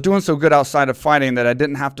doing so good outside of fighting that I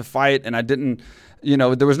didn't have to fight, and I didn't, you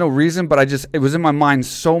know, there was no reason, but it was in my mind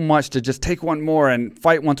so much to just take one more and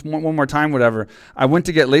fight one more time, whatever. I went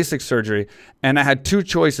to get LASIK surgery, and I had 2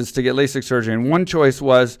 choices to get LASIK surgery, and one choice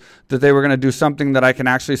was that they were going to do something that I can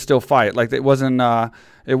actually still fight. Like it wasn't, I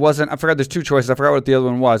forgot, there's 2 choices. I forgot what the other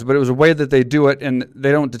one was, but it was a way that they do it, and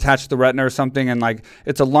they don't detach the retina or something, and like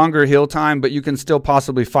it's a longer heal time, but you can still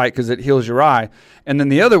possibly fight because it heals your eye. And then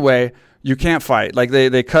the other way, you can't fight. Like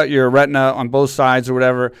they cut your retina on both sides or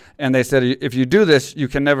whatever, and they said if you do this, you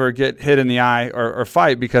can never get hit in the eye or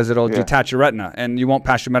fight because it'll detach your retina, and you won't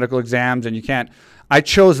pass your medical exams, and you can't. I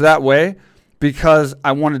chose that way because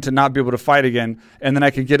I wanted to not be able to fight again, and then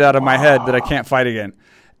I could get out of my head that I can't fight again.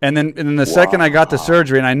 And then the second I got the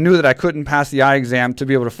surgery and I knew that I couldn't pass the eye exam to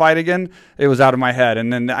be able to fight again, it was out of my head.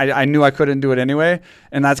 And then I knew I couldn't do it anyway.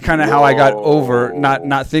 And that's kind of how I got over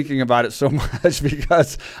not thinking about it so much,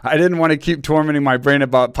 because I didn't want to keep tormenting my brain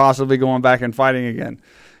about possibly going back and fighting again.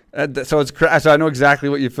 So I know exactly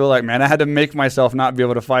what you feel like, man. I had to make myself not be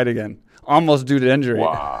able to fight again, almost due to injury.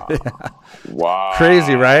 Wow. Yeah. Wow.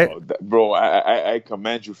 Crazy, right? Bro, I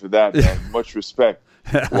commend you for that, man. Much respect.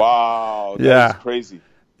 Wow. That is crazy.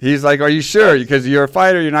 He's like, are you sure? Because you're a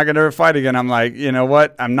fighter, you're not going to ever fight again. I'm like, you know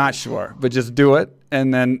what? I'm not sure, but just do it,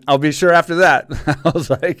 and then I'll be sure after that. I was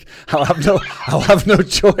like, I'll have no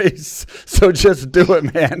choice. So just do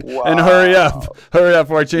it, man, and hurry up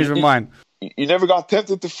before I change my mind. You never got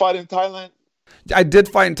tempted to fight in Thailand? I did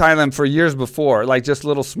fight in Thailand for years before, like just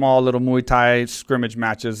little Muay Thai scrimmage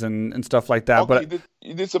matches and stuff like that. Okay, but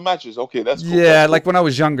you did some matches. Okay, that's cool. Yeah, that's cool. Like when I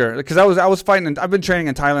was younger, because I was fighting. I've been training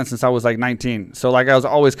in Thailand since I was like 19. So like I was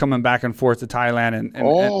always coming back and forth to Thailand, and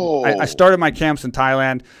I started my camps in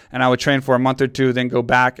Thailand, and I would train for a month or 2, then go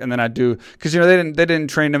back, and then I'd do, because you know they didn't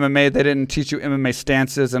train MMA, they didn't teach you MMA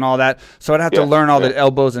stances and all that. So I'd have to learn all the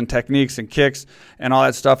elbows and techniques and kicks and all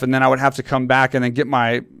that stuff, and then I would have to come back and then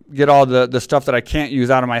get all the stuff that I can't use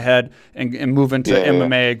out of my head and move into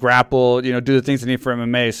MMA, grapple, you know, do the things I need for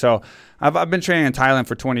MMA. So I've been training in Thailand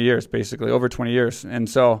for 20 years, basically, over 20 years. And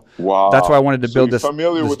so that's why I wanted to build this.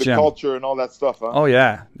 Familiar with gym. The culture and all that stuff, huh? Oh,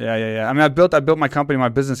 yeah. I mean, I built my company, my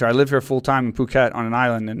business here. I live here full time in Phuket on an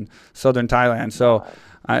island in southern Thailand. So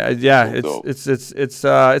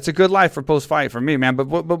it's a good life for post fight for me, man.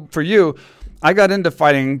 But for you, I got into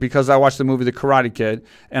fighting because I watched the movie The Karate Kid,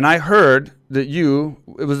 and I heard that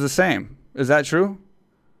it was the same. Is that true?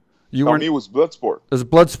 For me, it was Bloodsport. It was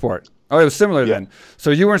Bloodsport. Oh, it was similar then.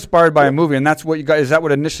 So you were inspired by a movie, and that's what you got. Is that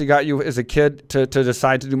what initially got you as a kid to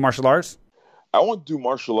decide to do martial arts? I want to do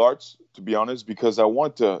martial arts, to be honest, because I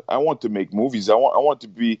want to make movies. I want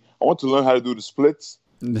to learn how to do the splits.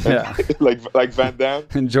 Yeah, like Van Damme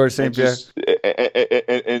and George St. Pierre,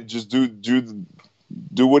 and just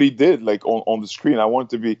do what he did, like on the screen. I want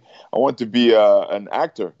to be an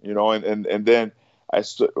actor, you know. And then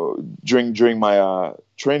during my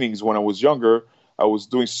trainings when I was younger, I was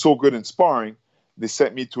doing so good in sparring. They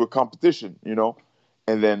sent me to a competition, you know,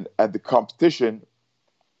 and then at the competition,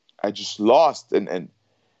 I just lost, and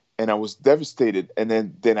I was devastated. And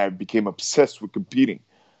then I became obsessed with competing.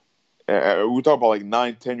 We were talking about like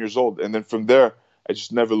 9-10 years old, and then from there, I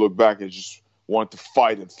just never looked back. I just wanted to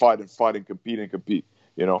fight and compete,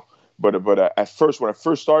 you know. But at first, when I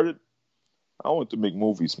first started, I wanted to make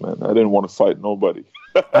movies, man. I didn't want to fight nobody.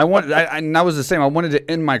 And I was the same. I wanted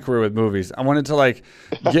to end my career with movies. I wanted to like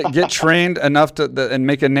get trained enough and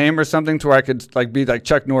make a name or something to where I could like be like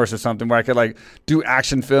Chuck Norris or something, where I could like do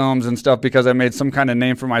action films and stuff, because I made some kind of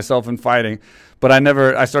name for myself in fighting. But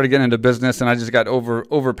I started getting into business, and I just got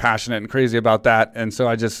over passionate and crazy about that. And so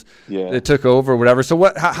it took over, whatever.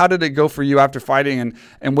 So how did it go for you after fighting,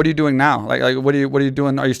 and what are you doing now? Like what are you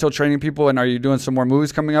doing? Are you still training people, and are you doing some more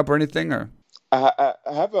movies coming up or anything, or? I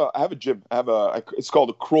have a gym. It's called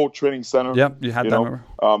the Crow Training Center. Yep, you had that. Remember?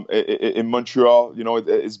 In Montreal, you know,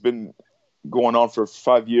 it's been going on for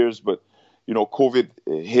 5 years, but you know, COVID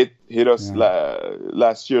hit us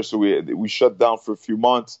last year, so we shut down for a few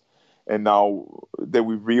months, and now then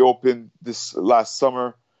we reopened this last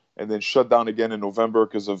summer, and then shut down again in November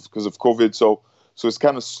because of COVID. So it's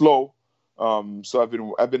kind of slow. So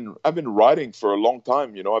I've been writing for a long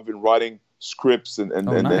time. You know, I've been writing scripts and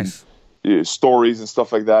nice. stories and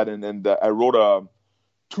stuff like that. And I wrote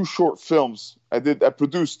 2 short films. I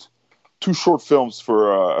produced 2 short films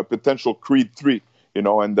for a potential Creed 3,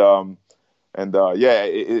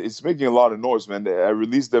 it's making a lot of noise, man. I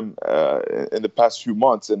released them in the past few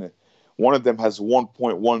months, and one of them has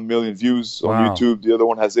 1.1 million views on YouTube. The other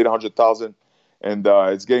one has 800,000, and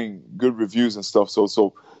it's getting good reviews and stuff.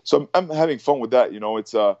 So I'm having fun with that.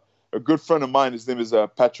 It's a good friend of mine. His name is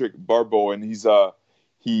Patrick Barbeau, and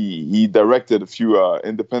he directed a few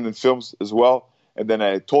independent films as well. And then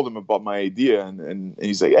I told him about my idea, and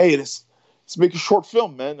he's like, "Hey, let's make a short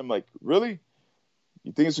film, man." I'm like, "Really?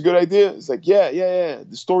 You think it's a good idea?" It's like, yeah.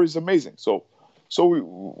 The story is amazing. So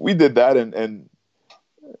we did that, and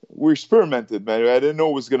we experimented, man. I didn't know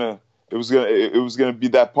it was gonna be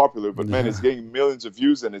that popular, but man, it's getting millions of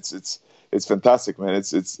views, and it's fantastic, man.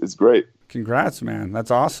 It's great. Congrats, man.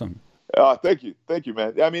 That's awesome. Thank you,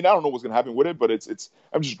 man. I mean, I don't know what's gonna happen with it, but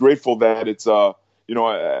I'm just grateful that it's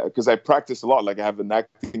because I practice a lot. Like I have an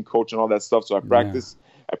acting coach and all that stuff, so I practice,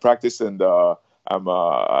 and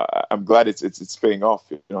I'm glad it's paying off.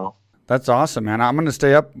 That's awesome, man. I'm gonna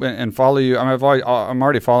stay up and follow you. I'm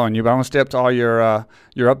already following you, but I'm gonna stay up to all your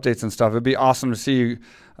updates and stuff. It'd be awesome to see you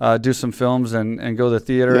do some films and go to the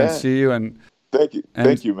theater and see you. And thank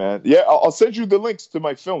you, man. Yeah, I'll send you the links to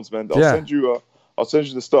my films, man. I'll send you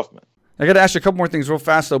the stuff, man. I got to ask you a couple more things real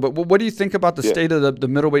fast, though. But what do you think about the state of the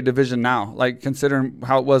middleweight division now? Like, considering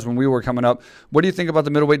how it was when we were coming up, what do you think about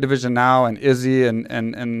the middleweight division now and Izzy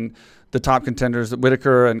and the top contenders,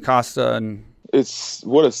 Whitaker and Costa? And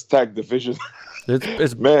what a stacked division.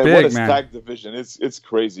 It's man, big, what a man. stacked division. It's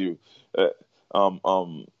crazy.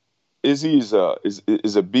 Izzy is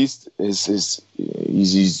a beast.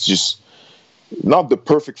 He's just not the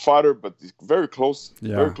perfect fighter, but he's very close.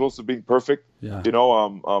 Yeah. Very close to being perfect. Yeah.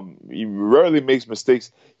 He rarely makes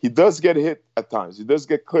mistakes. He does get hit at times. He does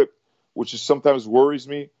get clipped, which is sometimes worries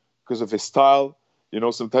me because of his style.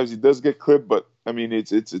 Sometimes he does get clipped, but I mean,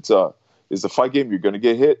 it's a fight game. You're gonna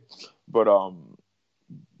get hit, but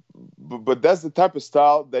that's the type of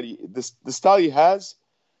style that the style he has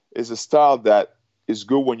is a style that is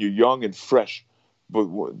good when you're young and fresh, but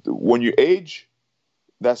when you age,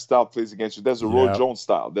 that style plays against you. That's the Roy Jones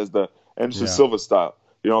style. That's the Anderson Silva style.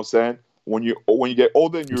 You know what I'm saying? When you get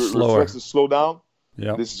older and your reflexes slow down,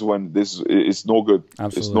 this is when it's no good.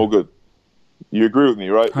 Absolutely. It's no good. You agree with me,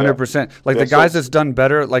 right? 100%. Like the guys that's done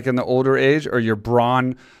better, like in the older age, are your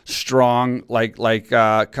brawn, strong, like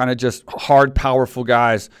kind of just hard, powerful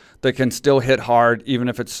guys that can still hit hard even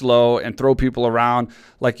if it's slow and throw people around,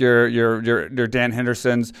 like your Dan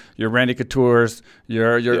Hendersons, your Randy Couture's,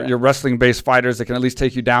 your wrestling-based fighters that can at least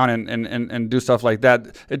take you down and do stuff like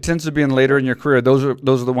that. It tends to be in later in your career. Those are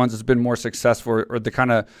the ones that's been more successful, or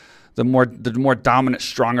the more dominant,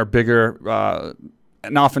 stronger, bigger.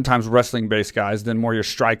 And oftentimes wrestling-based guys, then more your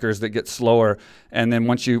strikers that get slower, and then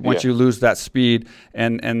once you lose that speed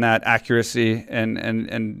and that accuracy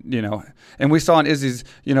and we saw in Izzy's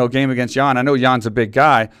game against Jan. I know Jan's a big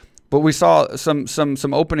guy, but we saw some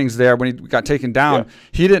openings there when he got taken down. Yeah.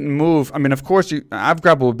 He didn't move. I mean, of course, I've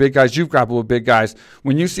grappled with big guys. You've grappled with big guys.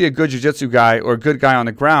 When you see a good jiu-jitsu guy or a good guy on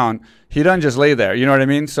the ground, he doesn't just lay there. You know what I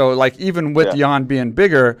mean? So like even with Jan being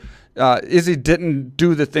bigger, Izzy didn't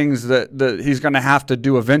do the things that he's going to have to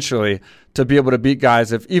do eventually to be able to beat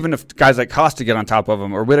guys. Even if guys like Costa get on top of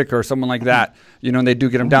him or Whitaker or someone like that, and they do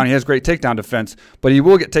get him down. He has great takedown defense, but he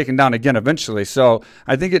will get taken down again eventually. So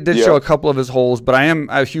I think it did show a couple of his holes, but I am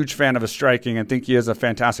a huge fan of his striking and think he is a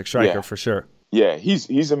fantastic striker for sure. Yeah,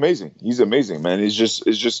 he's amazing. He's amazing, man. It's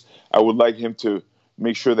just I would like him to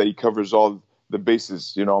make sure that he covers all the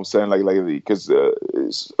bases. You know what I'm saying? Like because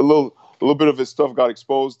it's a little bit of his stuff got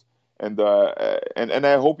exposed. And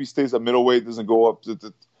I hope he stays at middleweight, doesn't go up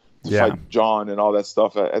to fight John and all that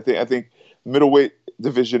stuff. I think middleweight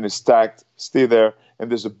division is stacked. Stay there, and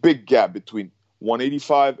there's a big gap between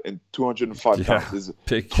 185 and 205 pounds.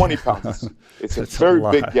 There's 20 pounds. It's a very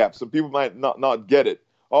big gap. Some people might not get it.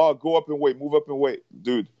 Oh, go up in weight, move up in weight,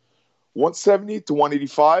 dude. 170 to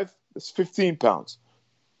 185, that's 15 pounds.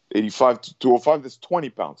 85 to 205, that's 20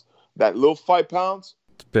 pounds. That little 5 pounds.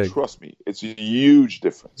 Big. Trust me, it's a huge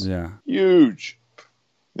difference. Yeah. Huge.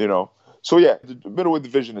 So the middleweight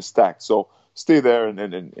division is stacked. So stay there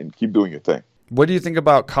and keep doing your thing. What do you think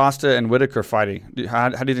about Costa and Whitaker fighting? How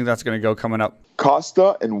do you think that's going to go coming up?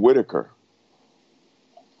 Costa and Whitaker.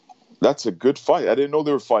 That's a good fight. I didn't know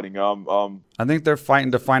they were fighting. I think they're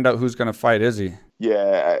fighting to find out who's going to fight Izzy.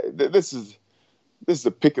 Yeah, this is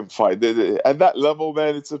a pick and fight. At that level,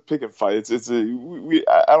 man, it's a pick and fight. I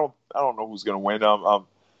don't know who's gonna win.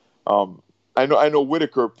 I know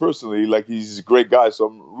Whitaker personally. Like he's a great guy, so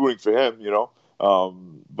I'm rooting for him. I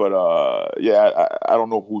don't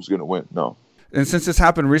know who's gonna win. No. And since this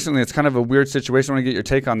happened recently, it's kind of a weird situation. I want to get your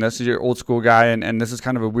take on this. You're an old school guy, and this is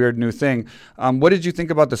kind of a weird new thing. What did you think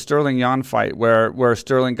about the Sterling-Jan fight where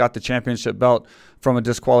Sterling got the championship belt from a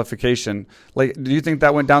disqualification? Like, do you think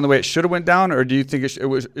that went down the way it should have went down, or do you think it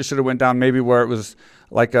should have went down maybe where it was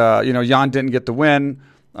like, Jan didn't get the win,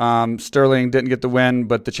 Sterling didn't get the win,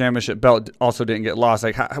 but the championship belt also didn't get lost?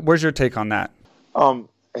 Like, where's your take on that?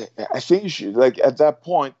 I think you should, like, at that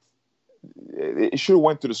point, it should have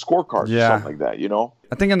went to the scorecard or something like that,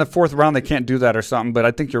 I think in the fourth round they can't do that or something, but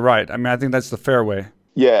I think you're right. I mean, I think that's the fair way.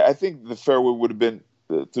 Yeah, I think the fair way would have been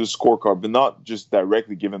to the scorecard, but not just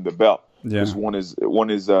directly give him the belt. Because one is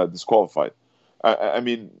disqualified. I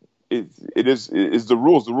mean, it is the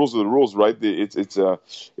rules. The rules are the rules, right? It's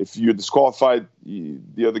if you're disqualified,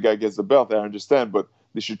 the other guy gets the belt. I understand, but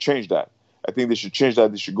they should change that. I think they should change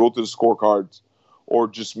that. They should go to the scorecards, or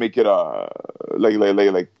just make it like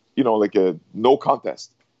a no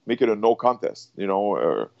contest. Make it a no contest,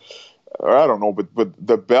 or I don't know. But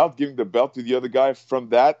the belt, giving the belt to the other guy from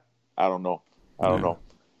that, I don't know. I don't know.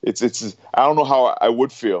 It's I don't know how I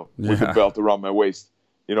would feel with the belt around my waist.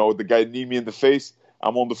 The guy knee me in the face.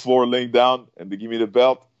 I'm on the floor laying down, and they give me the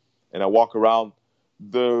belt, and I walk around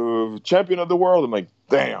the champion of the world. I'm like,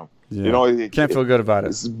 damn. Yeah. Can't feel good about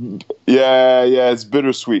it. It's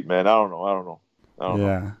bittersweet, man. I don't know.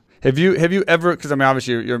 Yeah. Have you ever? Because I mean,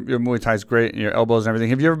 obviously your Muay Thai is great, and your elbows and everything.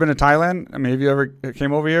 Have you ever been to Thailand? I mean, have you ever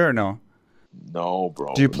came over here or no? No,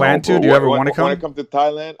 bro. Do you plan to? Do you ever want to come? When I come to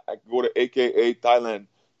Thailand, I can go to AKA Thailand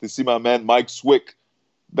to see my man Mike Swick.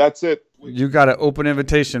 That's it. You got an open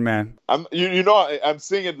invitation, man. I'm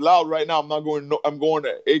saying it loud right now. I'm not going. No, I'm going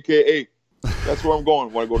to AKA. That's where I'm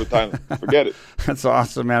going when I go to Thailand. Forget it. That's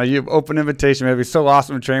awesome, man. You have open invitation, man. It'd be so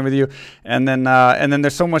awesome to train with you. And then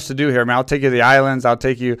there's so much to do here, man. I'll take you to the islands. I'll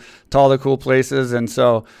take you to all the cool places. And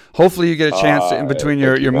so hopefully you get a chance in between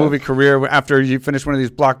your movie career, after you finish one of these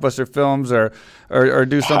blockbuster films or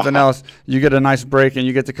do something else, you get a nice break and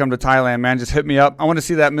you get to come to Thailand, man. Just hit me up. I want to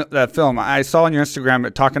see that film. I saw on your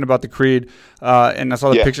Instagram talking about the Creed, and I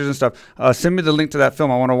saw the pictures and stuff. Send me the link to that film.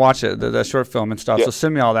 I want to watch it, the short film and stuff. So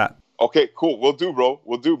send me all that. Okay, cool. We'll do, bro.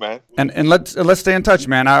 We'll do, man. And let's stay in touch,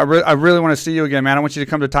 man. I really want to see you again, man. I want you to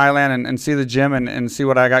come to Thailand and see the gym and see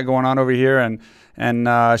what I got going on over here and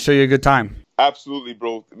show you a good time. Absolutely,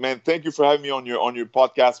 bro. Man, thank you for having me on your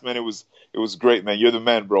podcast, man. It was great, man. You're the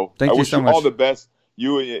man, bro. Thank you so much. I wish you all the best.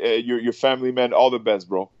 You and your family, man, all the best,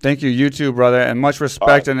 bro. Thank you. You too, brother, and much respect.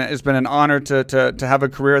 Right. And it's been an honor to have a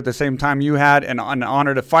career at the same time you had, and an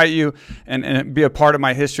honor to fight you and be a part of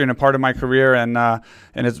my history and a part of my career. And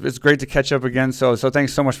it's great to catch up again. So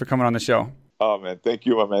thanks so much for coming on the show. Oh, man. Thank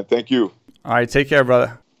you, my man. Thank you. All right. Take care,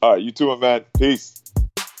 brother. All right. You too, my man. Peace.